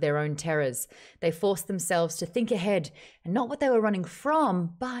vision of their own terrors. They forced themselves to think ahead, and not what they were running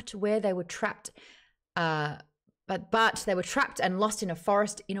from, but where they were trapped. But they were trapped and lost in a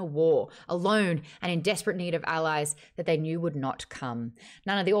forest in a war, alone and in desperate need of allies that they knew would not come.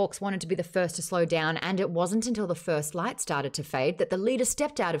 None of the orcs wanted to be the first to slow down, and it wasn't until the first light started to fade that the leader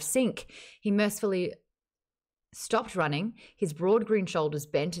stepped out of sync. He mercifully stopped running, his broad green shoulders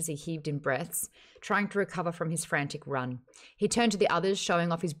bent as he heaved in breaths, trying to recover from his frantic run. He turned to the others,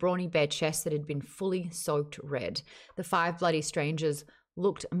 showing off his brawny bare chest that had been fully soaked red. The 5 bloody strangers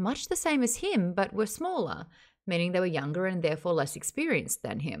looked much the same as him, but were smaller, meaning they were younger and therefore less experienced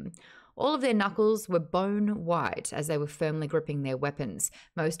than him. All of their knuckles were bone white as they were firmly gripping their weapons,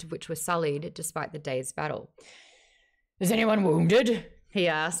 most of which were sullied despite the day's battle. "Is anyone wounded?" he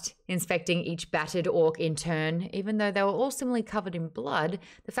asked, inspecting each battered orc in turn. Even though they were all similarly covered in blood,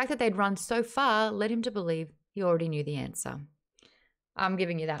 the fact that they'd run so far led him to believe he already knew the answer. "I'm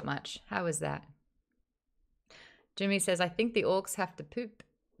giving you that much. How was that?" Jimmy says, "I think the orcs have to poop."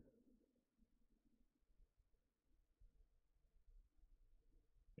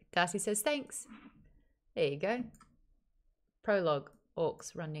 Darcy says, "Thanks." There you go. Prologue,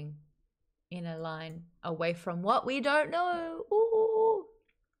 orcs running in a line away from what we don't know. Ooh.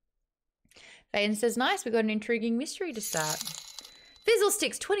 Vaidin says, "Nice, we got an intriguing mystery to start."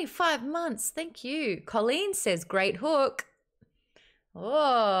 Fizzlesticks, 25 months. Thank you. Colleen says, "Great hook."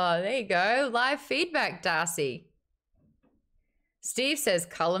 Oh, there you go. Live feedback, Darcy. Steve says,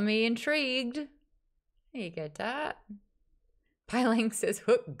 "Color me intrigued." There you go, Dart. Piling says,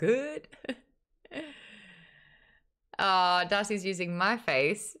 "Hook good." Oh, Darcy's using my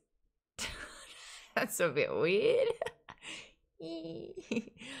face. That's a bit weird. There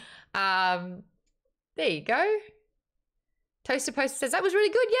you go. Toaster Poster says, "That was really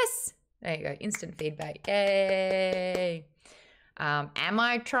good." Yes. There you go. Instant feedback. Yay. Am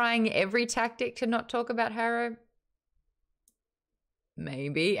I trying every tactic to not talk about Harrow?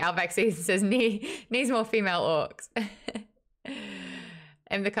 Maybe. Outback Season says, needs more female orcs.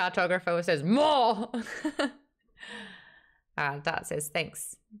 And the cartographer says, "More." Dart says,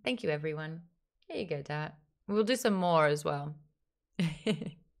 "Thanks. Thank you, everyone." There you go, Dart. We'll do some more as well.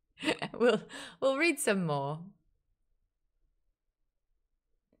 We'll read some more.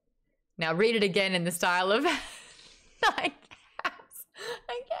 Now read it again in the style of Ninth House.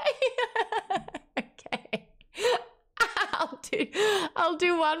 Okay. Okay. I'll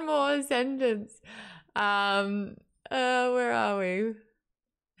do one more sentence. Where are we?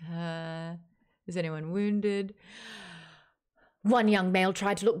 Is anyone wounded? One young male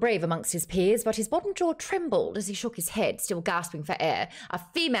tried to look brave amongst his peers, but his bottom jaw trembled as he shook his head, still gasping for air. A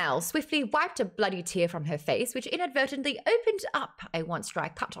female swiftly wiped a bloody tear from her face, which inadvertently opened up a once dry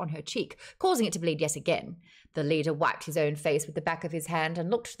cut on her cheek, causing it to bleed yet again. The leader wiped his own face with the back of his hand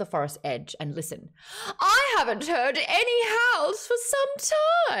and looked to the forest edge and listened. "I haven't heard any howls for some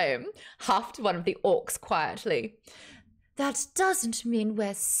time," huffed one of the orcs quietly. "That doesn't mean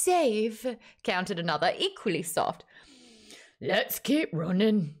we're safe," countered another, equally soft. "Let's keep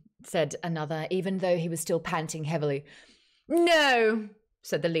running," said another, even though he was still panting heavily. "No,"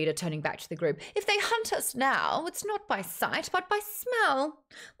 said the leader, turning back to the group. "If they hunt us now, it's not by sight, but by smell.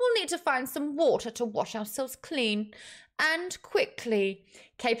 We'll need to find some water to wash ourselves clean. And quickly."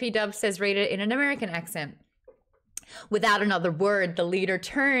 KPDubbs says, "Read it in an American accent." Without another word, the leader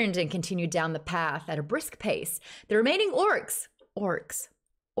turned and continued down the path at a brisk pace. The remaining orcs.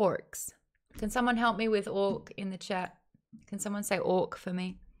 Can someone help me with orc in the chat? Can someone say orc for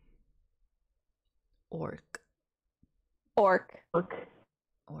me? Orc. Okay.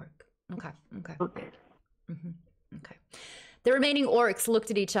 Okay. The remaining orcs looked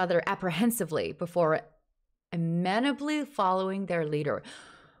at each other apprehensively before amenably following their leader.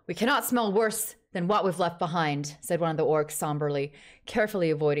 "We cannot smell worse than what we've left behind," said one of the orcs somberly, carefully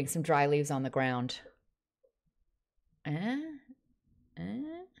avoiding some dry leaves on the ground.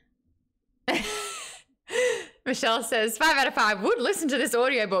 Michelle says, 5 out of 5 would listen to this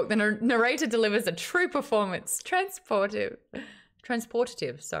audiobook. The narrator delivers a true performance. Transportative,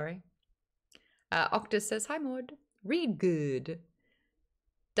 sorry. Octus says, "Hi, Maude. Read good."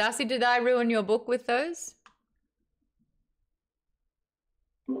 Darcy, did I ruin your book with those?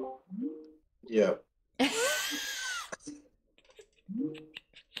 Yeah. That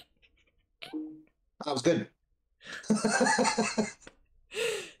was good.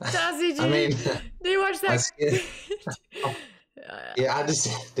 Darcy, do you watch that? Yeah, I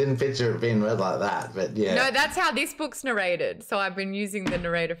just didn't picture it being read like that, but yeah. No, that's how this book's narrated. So I've been using the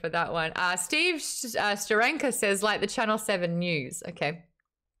narrator for that one. Steve Starenka says, like the Channel 7 news. Okay.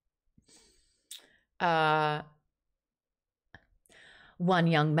 One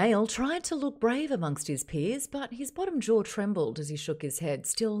young male tried to look brave amongst his peers, but his bottom jaw trembled as he shook his head,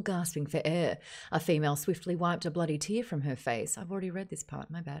 still gasping for air. A female swiftly wiped a bloody tear from her face. I've already read this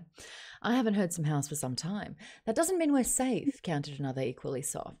part, my bad. I haven't heard some howls for some time. That doesn't mean we're safe, countered another equally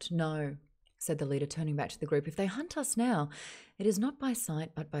soft. No, said the leader, turning back to the group. If they hunt us now, it is not by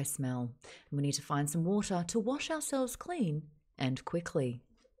sight but by smell. And we need to find some water to wash ourselves clean and quickly.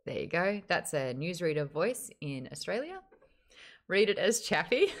 There you go. That's a newsreader voice in Australia. Read it as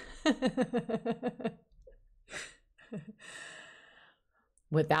Chappie.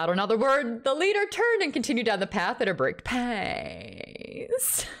 Without another word, the leader turned and continued down the path at a brisk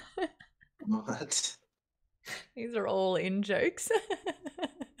pace. What? These are all in jokes.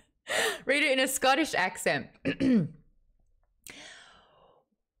 Read it in a Scottish accent.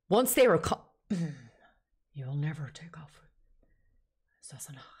 Once they were you'll never take off.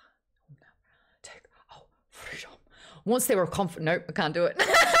 Take freedom. Once they were confident. Nope, I can't do it. I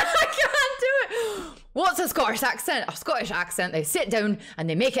can't do it. What's a Scottish accent? A Scottish accent. They sit down and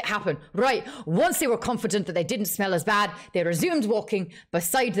they make it happen. Right. Once they were confident that they didn't smell as bad, they resumed walking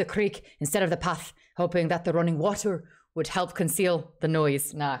beside the creek instead of the path, hoping that the running water would help conceal the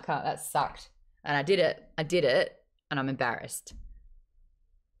noise. Nah, I can't. That sucked. And I did it. And I'm embarrassed.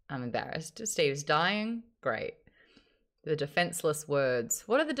 Steve's dying. Great. The defenseless words.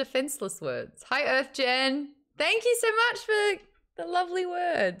 What are the defenseless words? Hi, Earth Jen. Thank you so much for the lovely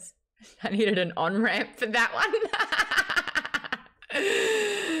words. I needed an on-ramp for that one.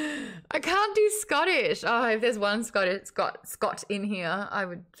 I can't do Scottish. Oh, if there's one Scot in here, I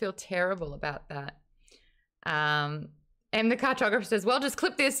would feel terrible about that. And the cartographer says, well, just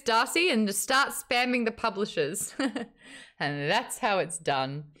clip this, Darcy, and just start spamming the publishers. And that's how it's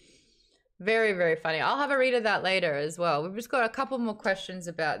done. Very, very funny. I'll have a read of that later as well. We've just got a couple more questions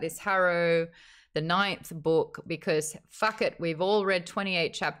about this Harrow, the 9th book, because fuck it, we've all read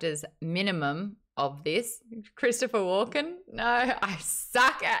 28 chapters minimum of this. Christopher Walken? No, I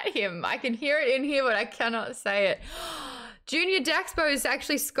suck at him. I can hear it in here, but I cannot say it. Junior Daxpo is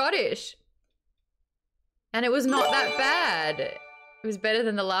actually Scottish. And it was not that bad. It was better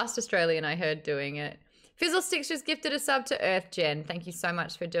than the last Australian I heard doing it. Fizzlesticks just gifted a sub to Earth Jen. Thank you so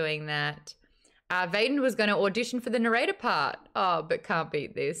much for doing that. Vaidin was going to audition for the narrator part. Oh, but can't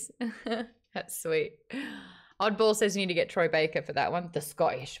beat this. That's sweet. Oddball says you need to get Troy Baker for that one. The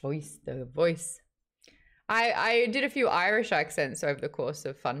Scottish voice, the voice. I did a few Irish accents over the course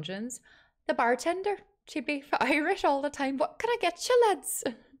of Fungens. The bartender, she'd be Irish all the time. What can I get you, lads?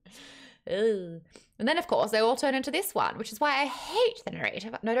 And then, of course, they all turn into this one, which is why I hate the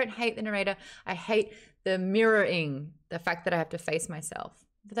narrator. No, I don't hate the narrator. I hate the mirroring, the fact that I have to face myself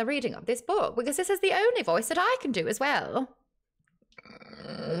for the reading of this book, because this is the only voice that I can do as well.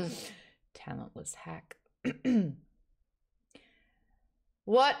 Talentless hack.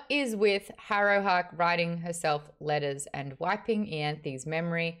 What is with Harrow writing herself letters and wiping Ianthe's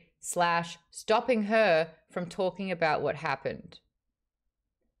memory / stopping her from talking about what happened?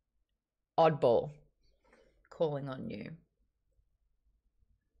 Oddball. Calling on you.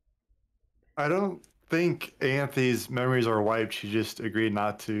 I don't think Ianthe's memories are wiped. She just agreed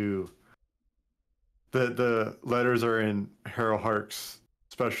not to. The letters are in Harrow Hark's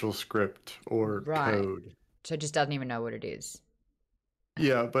special script or code. So just doesn't even know what it is.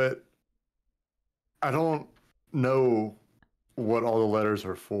 Yeah, but I don't know what all the letters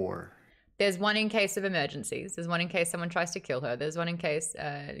are for. There's one in case of emergencies. There's one in case someone tries to kill her. There's one in case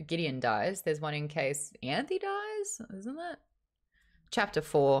Gideon dies. There's one in case Ianthe dies. Isn't that? Chapter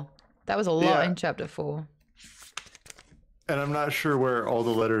 4. That was a lot in chapter 4. And I'm not sure where all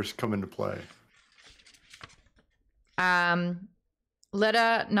the letters come into play.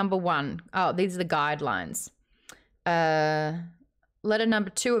 Letter number 1. Oh, these are the guidelines. Letter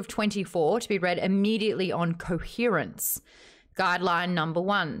number 2 of 24 to be read immediately on coherence. Guideline number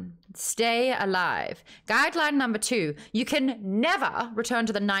 1, stay alive. Guideline number 2, you can never return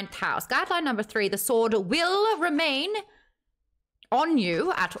to the 9th house. Guideline number 3, the sword will remain on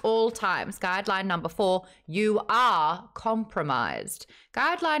you at all times. Guideline number 4, you are compromised.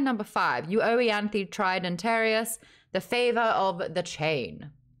 Guideline number 5, you owe Ianthe Tridentarius the favor of the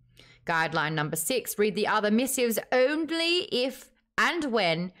chain. Guideline number 6, read the other missives only if and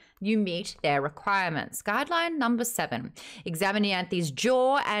when you meet their requirements. Guideline number 7, examine Ianthe's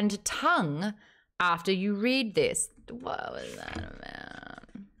jaw and tongue after you read this. What was that about?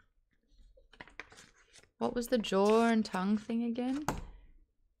 What was the jaw and tongue thing again?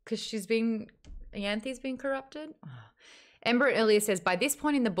 Because Yanthi's been corrupted? Oh. Ember and Ilya says, by this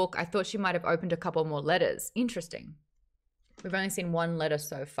point in the book, I thought she might have opened a couple more letters. Interesting. We've only seen one letter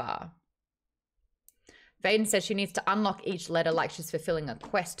so far. Vaidin says she needs to unlock each letter like she's fulfilling a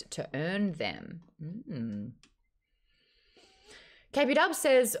quest to earn them. KPDubbs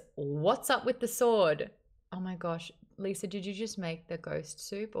says, what's up with the sword? Oh my gosh. Lisa, did you just make the ghost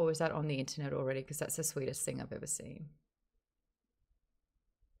soup or was that on the internet already? Because that's the sweetest thing I've ever seen.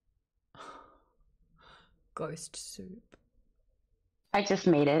 Ghost soup. I just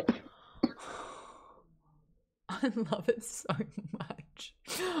made it. I love it so much.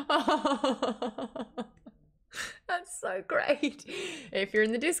 That's so great. If you're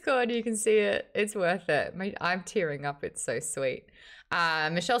in the Discord, you can see it. It's worth it. I'm tearing up. It's so sweet.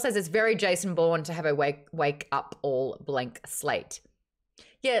 Michelle says it's very Jason Bourne to have a wake up all blank slate.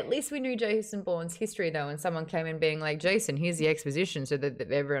 Yeah, at least we knew Jason Bourne's history though, and someone came in being like, Jason, here's the exposition so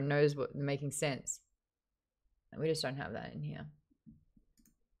that everyone knows what making sense. And we just don't have that in here.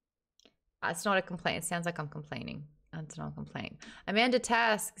 It's not a complaint. It sounds like I'm complaining. That's not a complaint. Amanda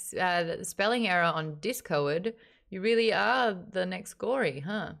tasks spelling error on Discord. You really are the next gory,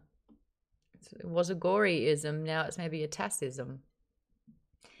 huh? It was a goryism. Now it's maybe a tassism.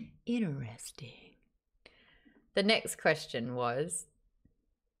 Interesting. The next question was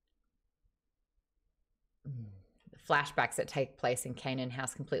the flashbacks that take place in Canaan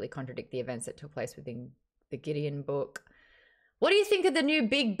House completely contradict the events that took place within the Gideon book. What do you think of the new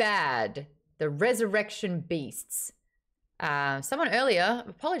big bad, the resurrection beasts? Someone earlier,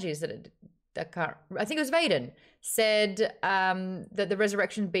 apologies that I think it was Vaidin, said that the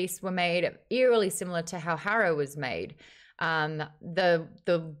resurrection beasts were made eerily similar to how Harrow was made. The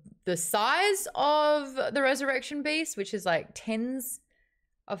size of the resurrection beast, which is like tens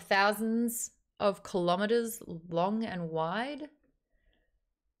of thousands of kilometers long and wide.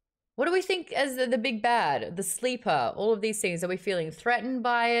 What do we think as the big bad, the sleeper, all of these things? Are we feeling threatened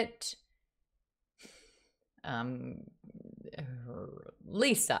by it?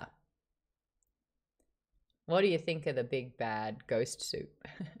 Lisa, what do you think of the big bad ghost soup?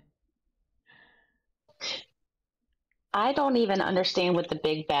 I don't even understand what the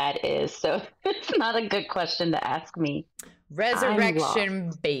big bad is, so it's not a good question to ask me.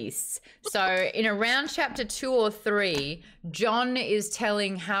 Resurrection beasts. So in around chapter 2 or 3, John is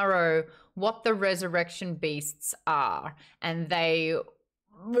telling Harrow what the resurrection beasts are. And they,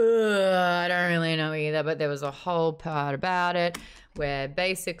 I don't really know either, but there was a whole part about it where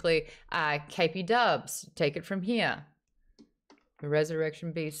basically KPDubbs, take it from here. The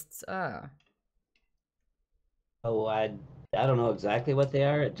resurrection beasts are. Oh, I don't know exactly what they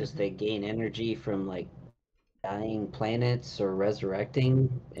are. It just they gain energy from like dying planets or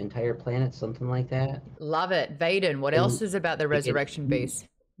resurrecting entire planets, something like that. Love it. Vaidin, what else is about the resurrection beast?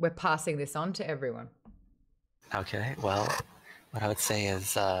 We're passing this on to everyone. Okay, well, what I would say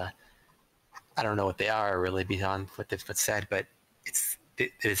is, I don't know what they are really beyond what they've said, but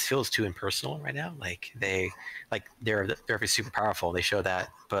it feels too impersonal right now. Like they're very super powerful. They show that,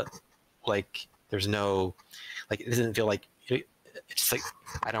 but like there's no, like it doesn't feel like it's just like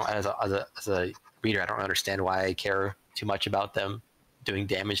I don't as a reader, I don't understand why I care too much about them doing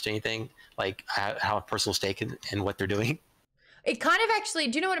damage to anything. Like I have a personal stake in what they're doing. It kind of actually,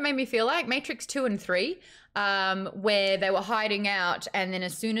 do you know what it made me feel like? Matrix 2 and 3, where they were hiding out, and then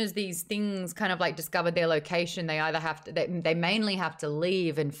as soon as these things kind of like discovered their location, they either have to, they mainly have to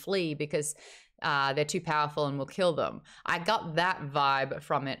leave and flee because they're too powerful and will kill them. I got that vibe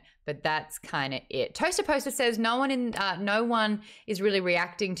from it, but that's kind of it. Toaster Poster says no one is really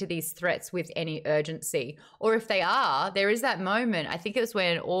reacting to these threats with any urgency, or if they are, there is that moment. I think it was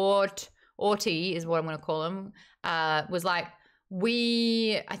when Orty is what I'm going to call him, was like,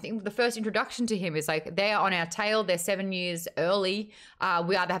 I think the first introduction to him is like, they're on our tail, they're 7 years early,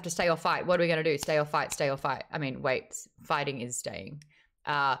 we either have to stay or fight. What are we going to do? Stay or fight, stay or fight. I mean, wait, fighting is staying.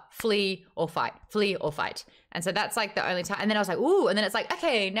 Flee or fight, flee or fight. And so that's like the only time. And then I was like, ooh, and then it's like,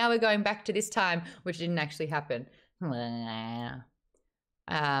 okay, now we're going back to this time, which didn't actually happen.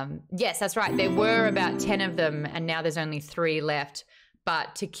 Yes, that's right. There were about 10 of them, and now there's only 3 left.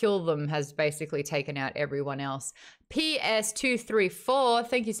 But to kill them has basically taken out everyone else. PS234,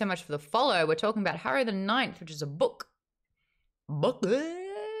 thank you so much for the follow. We're talking about Harrow the Ninth, which is a book. Book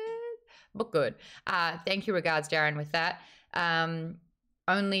good. Thank you, regards, Darren, with that.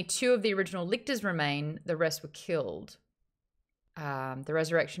 Only 2 of the original lictors remain. The rest were killed. The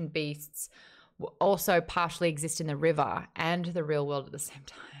resurrection beasts also partially exist in the river and the real world at the same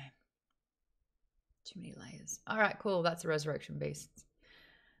time. Too many layers. All right, cool. That's the resurrection beasts.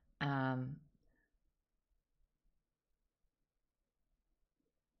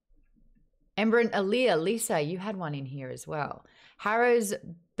 Ember and Aaliyah, Lisa, you had one in here as well. Harrow's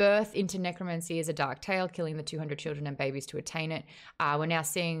birth into necromancy is a dark tale, killing the 200 children and babies to attain it. We're now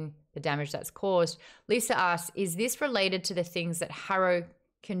seeing the damage that's caused. Lisa asks, is this related to the things that Harrow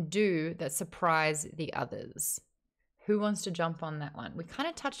can do that surprise the others? Who wants to jump on that one? We kind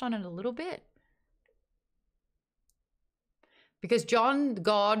of touched on it a little bit. Because John, the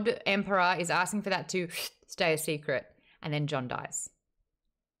God Emperor, is asking for that to stay a secret. And then John dies.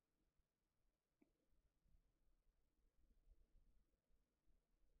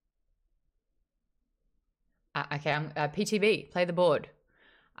 Okay, PTB, play the board.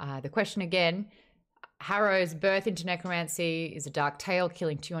 The question again, Harrow's birth into necromancy is a dark tale,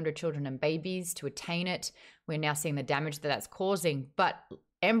 killing 200 children and babies to attain it. We're now seeing the damage that that's causing. But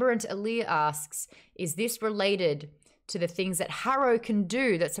Emberent Aaliyah asks, is this related to the things that Harrow can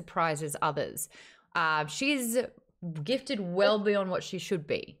do that surprises others? She's gifted well beyond what she should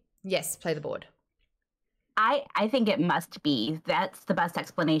be. Yes, play the board. I think it must be. That's the best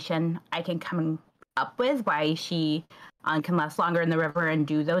explanation I can come up with why she can last longer in the river and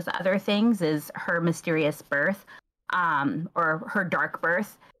do those other things is her mysterious birth, or her dark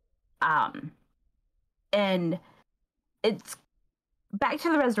birth. And it's back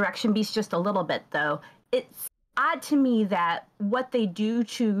to the resurrection beast just a little bit, though. It's odd to me that what they do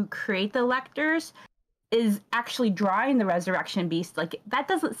to create the lectors is actually drawing the resurrection beast. Like, that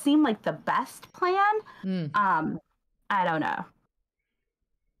doesn't seem like the best plan. I don't know.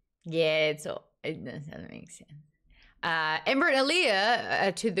 Yeah, it doesn't make sense. Ember and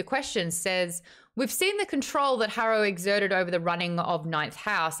Aaliyah, to the question, says, we've seen the control that Harrow exerted over the running of Ninth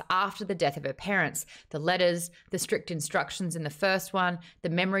House after the death of her parents. The letters, the strict instructions in the first one, the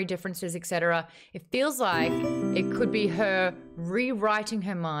memory differences, etc. It feels like it could be her rewriting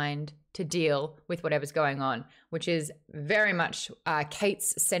her mind to deal with whatever's going on, which is very much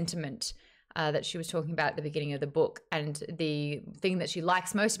Kate's sentiment that she was talking about at the beginning of the book. And the thing that she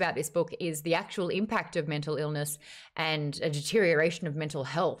likes most about this book is the actual impact of mental illness and a deterioration of mental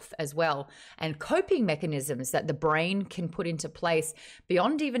health as well, and coping mechanisms that the brain can put into place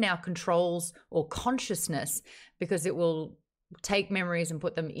beyond even our controls or consciousness, because it will take memories and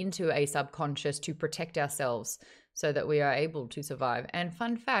put them into a subconscious to protect ourselves so that we are able to survive. And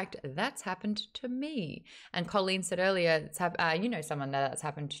fun fact, that's happened to me. And Colleen said earlier, you know someone that's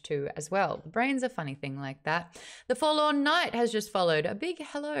happened to as well. The brain's a funny thing like that. The Forlorn Knight has just followed. A big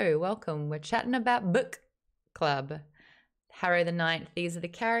hello, welcome. We're chatting about book club. Harrow the Ninth, these are the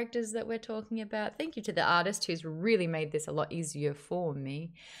characters that we're talking about. Thank you to the artist who's really made this a lot easier for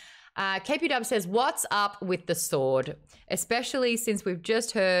me. KPDubbs says, what's up with the sword? Especially since we've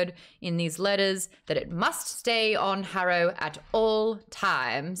just heard in these letters that it must stay on Harrow at all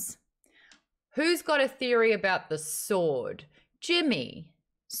times. Who's got a theory about the sword? Jimmy,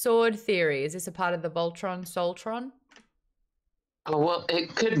 sword theory. Is this a part of the Voltron, Soltron? Oh, well,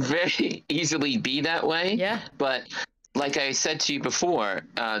 it could very easily be that way. Yeah. But like I said to you before,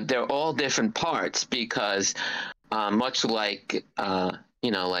 they're all different parts because much like...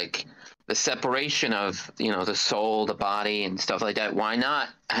 like the separation of, the soul, the body and stuff like that, why not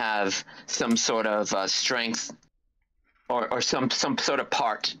have some sort of strength or some sort of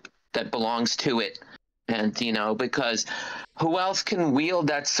part that belongs to it? And, because who else can wield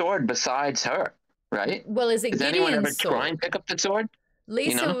that sword besides her, right? Well, is it Does Gideon's anyone ever sword? try and pick up the sword?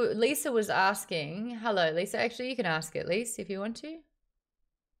 Lisa was asking, hello, Lisa. Actually, you can ask it, Lisa, if you want to.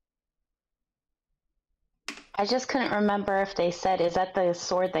 I just couldn't remember if they said, is that the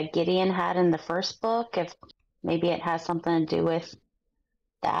sword that Gideon had in the first book? If maybe it has something to do with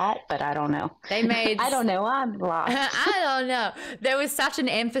that, but I don't know. They made... I don't know. I'm lost. I don't know. There was such an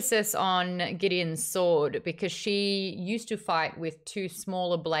emphasis on Gideon's sword because she used to fight with two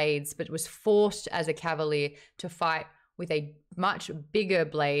smaller blades, but was forced as a cavalier to fight with a much bigger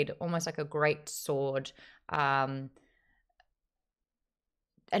blade, almost like a great sword.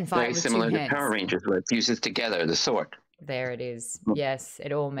 And fight Very with similar two to hands. Power Rangers, where it fuses together the sword. There it is. Yes,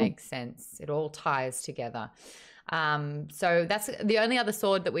 it all makes sense. It all ties together. So that's the only other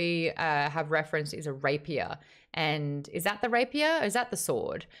sword that we have referenced is a rapier. And is that the rapier or is that the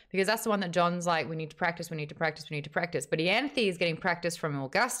sword? Because that's the one that John's like, we need to practice, we need to practice, we need to practice. But Ianthe is getting practice from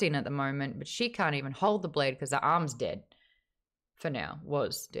Augustine at the moment, but she can't even hold the blade because her arm's dead. For now,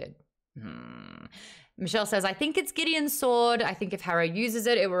 was dead. Michelle says, I think it's Gideon's sword. I think if Harrow uses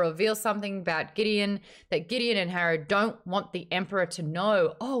it, it will reveal something about Gideon, that Gideon and Harrow don't want the Emperor to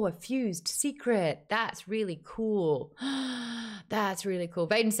know. Oh, a fused secret. That's really cool. That's really cool.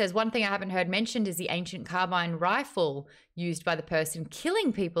 Vaidin says, one thing I haven't heard mentioned is the ancient carbine rifle used by the person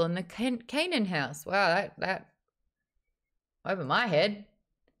killing people in the Canaan house. Wow, that over my head.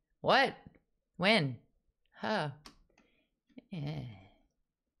 What? When? Huh. Yeah.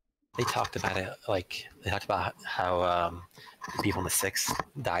 They talked about it, like they talked about how the people in the 6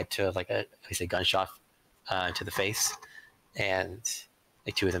 died to like a gunshot to the face, and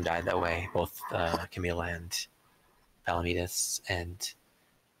like 2 of them died that way, both Camilla and Palamedes, and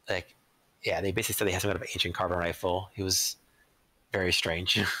like they basically said they had some kind of ancient carbine rifle. It was very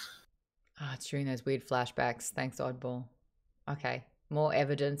strange. It's during those weird flashbacks. Thanks, Oddball. Okay, more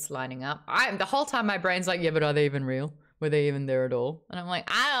evidence lining up. The whole time my brain's like, yeah, but are they even real? Were they even there at all? And I'm like,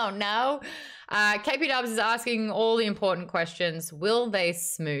 I don't know. KPDubbs is asking all the important questions. Will they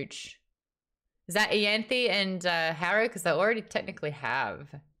smooch? Is that Ianthe and Harrow? Because they already technically have.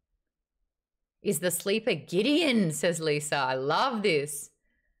 Is the sleeper Gideon, says Lisa. I love this.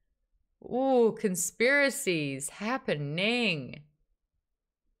 Ooh, conspiracies happening.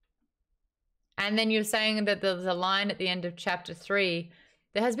 And then you're saying that there's a line at the end of chapter 3.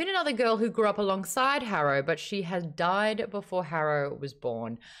 There has been another girl who grew up alongside Harrow, but she has died before Harrow was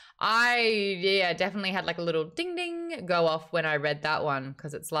born. I definitely had like a little ding ding go off when I read that one,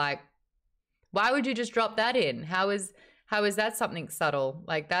 because it's like, why would you just drop that in? How is that something subtle?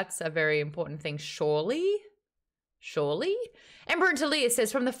 Like, that's a very important thing. Surely? Emperor Talia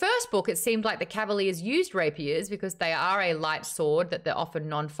says, from the first book, it seemed like the Cavaliers used rapiers because they are a light sword that the often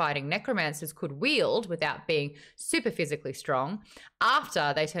non-fighting necromancers could wield without being super physically strong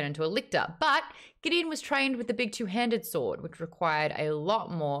after they turned into a lictor. But Gideon was trained with the big 2-handed sword, which required a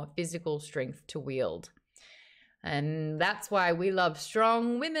lot more physical strength to wield. And that's why we love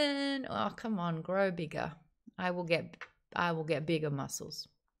strong women. Oh, come on, grow bigger. I will get bigger muscles.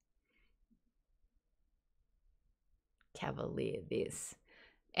 Cavalier this.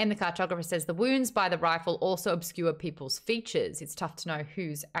 And the cartographer says the wounds by the rifle also obscure people's features. It's tough to know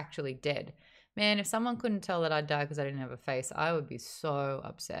who's actually dead. Man, if someone couldn't tell that I died because I didn't have a face, I would be so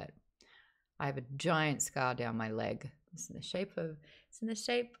upset. I have a giant scar down my leg. It's in the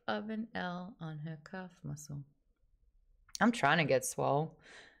shape of an L on her calf muscle. I'm trying to get swole.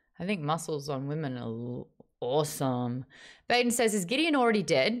 I think muscles on women are awesome. Vaidin says, is Gideon already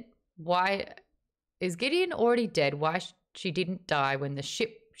dead? Why is Gideon already dead? Why she didn't die when the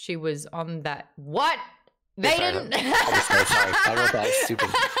ship she was on that... What? Vaidin? Sorry. I wrote that super...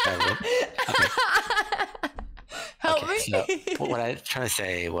 Okay. Help me. So what I was trying to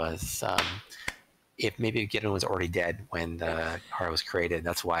say was, if maybe Gideon was already dead when the Harrow was created,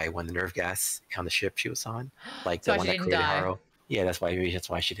 that's why when the nerve gas on the ship she was on, like the one that created Harrow, that's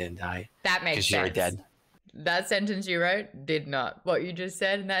why she didn't die. That makes sense. Because she's already dead. That sentence you wrote did not. What you just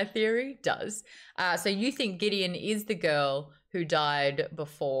said in that theory does. So you think Gideon is the girl who died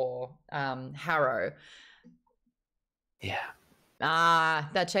before Harrow? Yeah.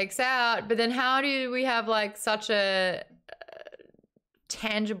 That checks out. But then how do we have like such a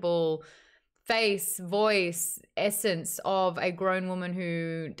tangible face, voice, essence of a grown woman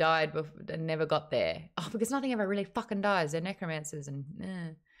who died and never got there? Oh, because nothing ever really fucking dies. They're necromancers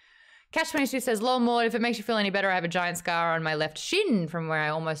and... Catch22 says, lol, Maude, if it makes you feel any better, I have a giant scar on my left shin from where I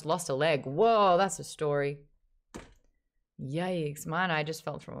almost lost a leg. Whoa, that's a story. Yikes. Mine, I just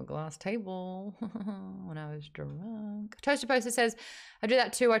fell from a glass table when I was drunk. Toaster Poster says, I do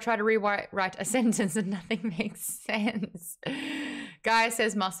that too. I try to rewrite a sentence and nothing makes sense. Guy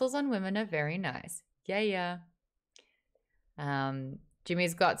says, muscles on women are very nice. Yeah.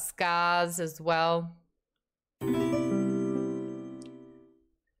 Jimmy's got scars as well.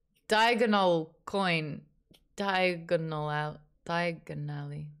 Diagonal coin. Diagonally.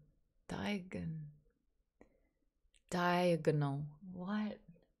 Diagonal. What?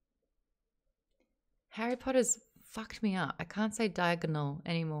 Harry Potter's fucked me up. I can't say diagonal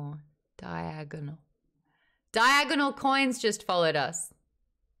anymore. Diagonal. Diagonal coins just followed us.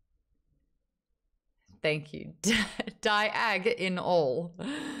 Thank you. Diag in all.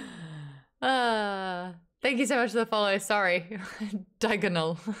 Thank you so much for the follow. Sorry.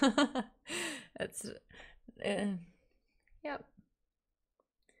 Diagonal. That's... yep.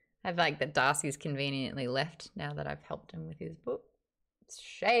 I like that Darcy's conveniently left now that I've helped him with his book.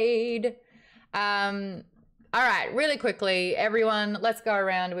 Shade. All right, really quickly, everyone, let's go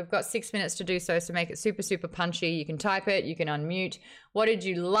around. We've got 6 minutes to do so make it super, super punchy. You can type it. You can unmute. What did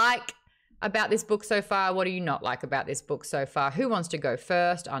you like about this book so far? What do you not like about this book so far? Who wants to go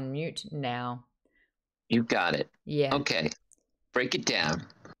first? Unmute now. You got it. Yeah. Okay. Break it down.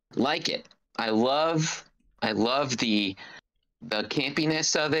 Like it. I love the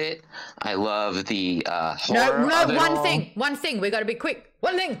campiness of it. I love the horror of it all. One thing. We got to be quick.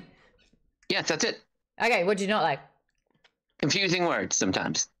 One thing. Yes, that's it. Okay, what did you not like? Confusing words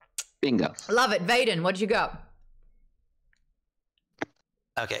sometimes. Bingo. Love it. Vaidin, what did you got?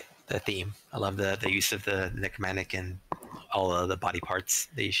 Okay, the theme. I love the use of the necromantic and all of the body parts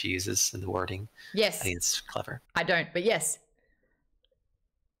that she uses in the wording. Yes. I think it's clever. I don't, but yes.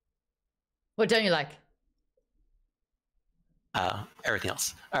 What don't you like? Everything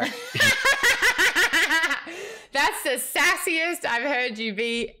else. All right. That's the sassiest I've heard you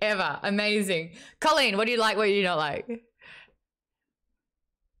be ever. Amazing. Colleen, what do you like? What do you not like?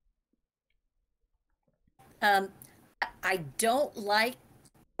 I don't like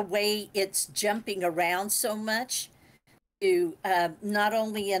the way it's jumping around so much. To not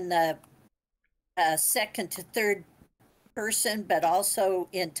only in the second to third person, but also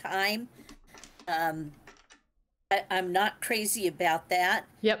in time. I'm not crazy about that.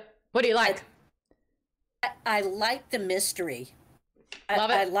 Yep. What do you like? I like the mystery.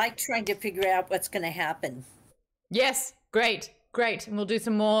 Love it. I like trying to figure out what's going to happen. Yes. Great. Great. And we'll do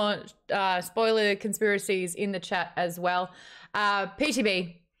some more spoiler conspiracies in the chat as well.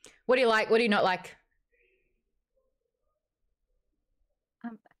 PTB, what do you like? What do you not like?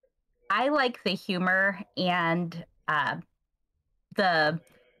 I like the humor and the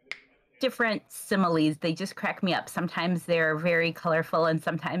different similes. They just crack me up. Sometimes they're very colorful and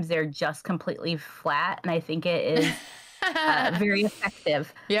sometimes they're just completely flat. And I think it is very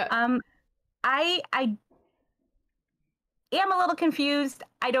effective. Yeah. I am a little confused.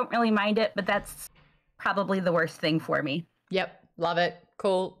 I don't really mind it, but that's probably the worst thing for me. Yep. Love it.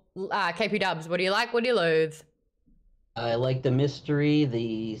 Cool. KPDubbs, what do you like? What do you loathe? I like the mystery,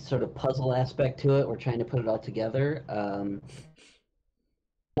 the sort of puzzle aspect to it. We're trying to put it all together.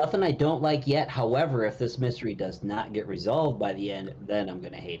 Nothing I don't like yet. However, if this mystery does not get resolved by the end, then I'm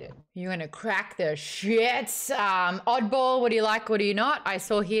going to hate it. You're going to crack the shit. Oddball, what do you like? What do you not? I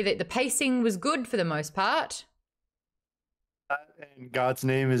saw here that the pacing was good for the most part. And God's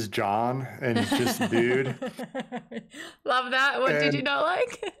name is John, and it's just dude. Love that. What did you not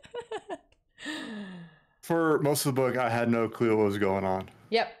like? For most of the book, I had no clue what was going on.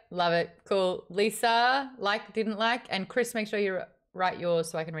 Yep, love it. Cool. Lisa, like, didn't like, and Chris, make sure you write yours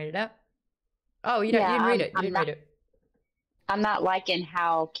so I can read it out. Oh, you didn't read it. You didn't read it. I'm not liking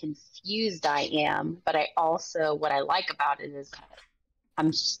how confused I am, but I also, what I like about it is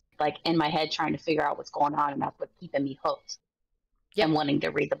I'm just, like in my head trying to figure out what's going on, and that's what's keeping me hooked. Yep. And wanting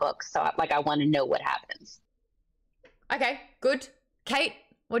to read the book. So I want to know what happens. Okay, good. Kate,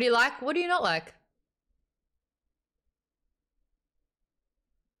 what do you like? What do you not like?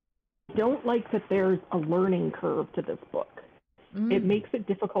 I don't like that there's a learning curve to this book. It makes it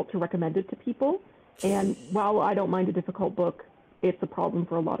difficult to recommend it to people. And while I don't mind a difficult book, it's a problem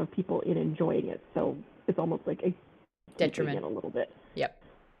for a lot of people in enjoying it. So it's almost like a detriment a little bit. Yep.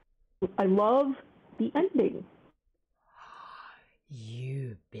 I love the ending.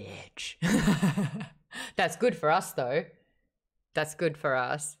 You bitch. That's good for us, though. That's good for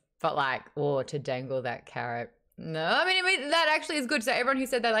us. But like, to dangle that carrot. No, I mean, that actually is good. So everyone who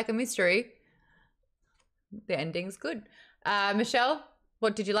said they like a mystery, the ending's good. Michelle,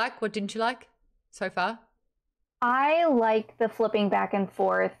 what did you like? What didn't you like so far? I like the flipping back and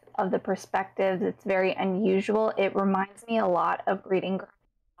forth of the perspectives. It's very unusual. It reminds me a lot of reading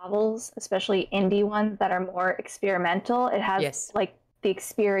novels, especially indie ones that are more experimental. It has like the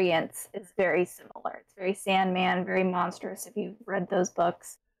experience is very similar. It's very Sandman, very monstrous if you've read those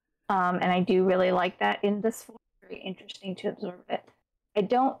books. And I do really like that in this form. Very interesting to absorb it. I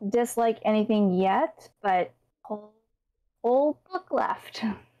don't dislike anything yet, but whole book left.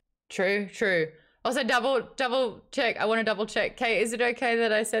 True. Also, double check. I want to double check. Kate, is it okay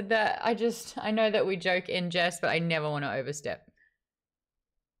that I said that? I know that we joke in jest, but I never want to overstep.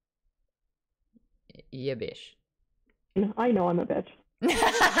 Yeah, bitch. I know I'm a bitch.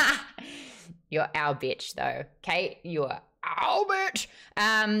 You're our bitch, though. Kate, you're our bitch.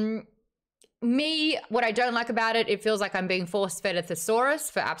 Me, what I don't like about it, it feels like I'm being force-fed a thesaurus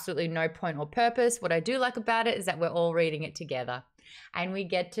for absolutely no point or purpose. What I do like about it is that we're all reading it together. And we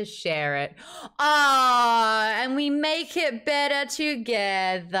get to share it. And we make it better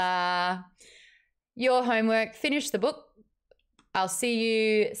together. Your homework, finish the book. I'll see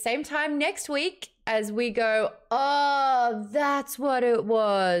you same time next week as we go, that's what it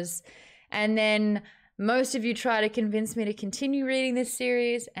was. And then most of you try to convince me to continue reading this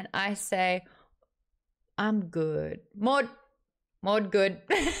series, and I say, I'm good. Maude good.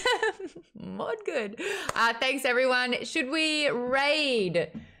 Maude good. Thanks, everyone. Should we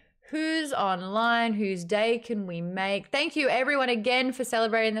raid? Who's online? Whose day can we make? Thank you, everyone, again for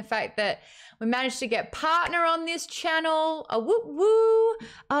celebrating the fact that we managed to get partner on this channel. Woo woo.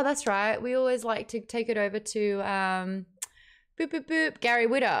 Oh, that's right. We always like to take it over to boop, boop, boop, Gary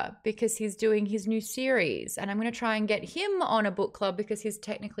Whitta, because he's doing his new series. And I'm going to try and get him on a book club because he's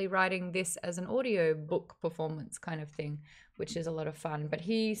technically writing this as an audio book performance kind of thing, which is a lot of fun. But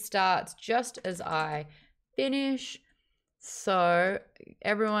he starts just as I finish. So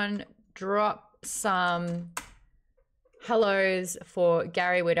everyone drop some hellos for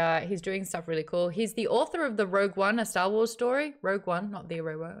Gary Whitta. He's doing stuff really cool. He's the author of the Rogue One, a Star Wars story. Rogue One, not the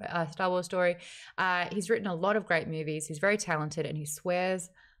Rogue One, Star Wars story. He's written a lot of great movies. He's very talented and he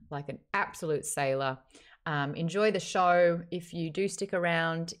swears like an absolute sailor. Enjoy the show if you do stick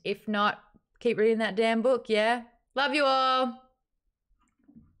around. If not, keep reading that damn book, yeah? Love you all.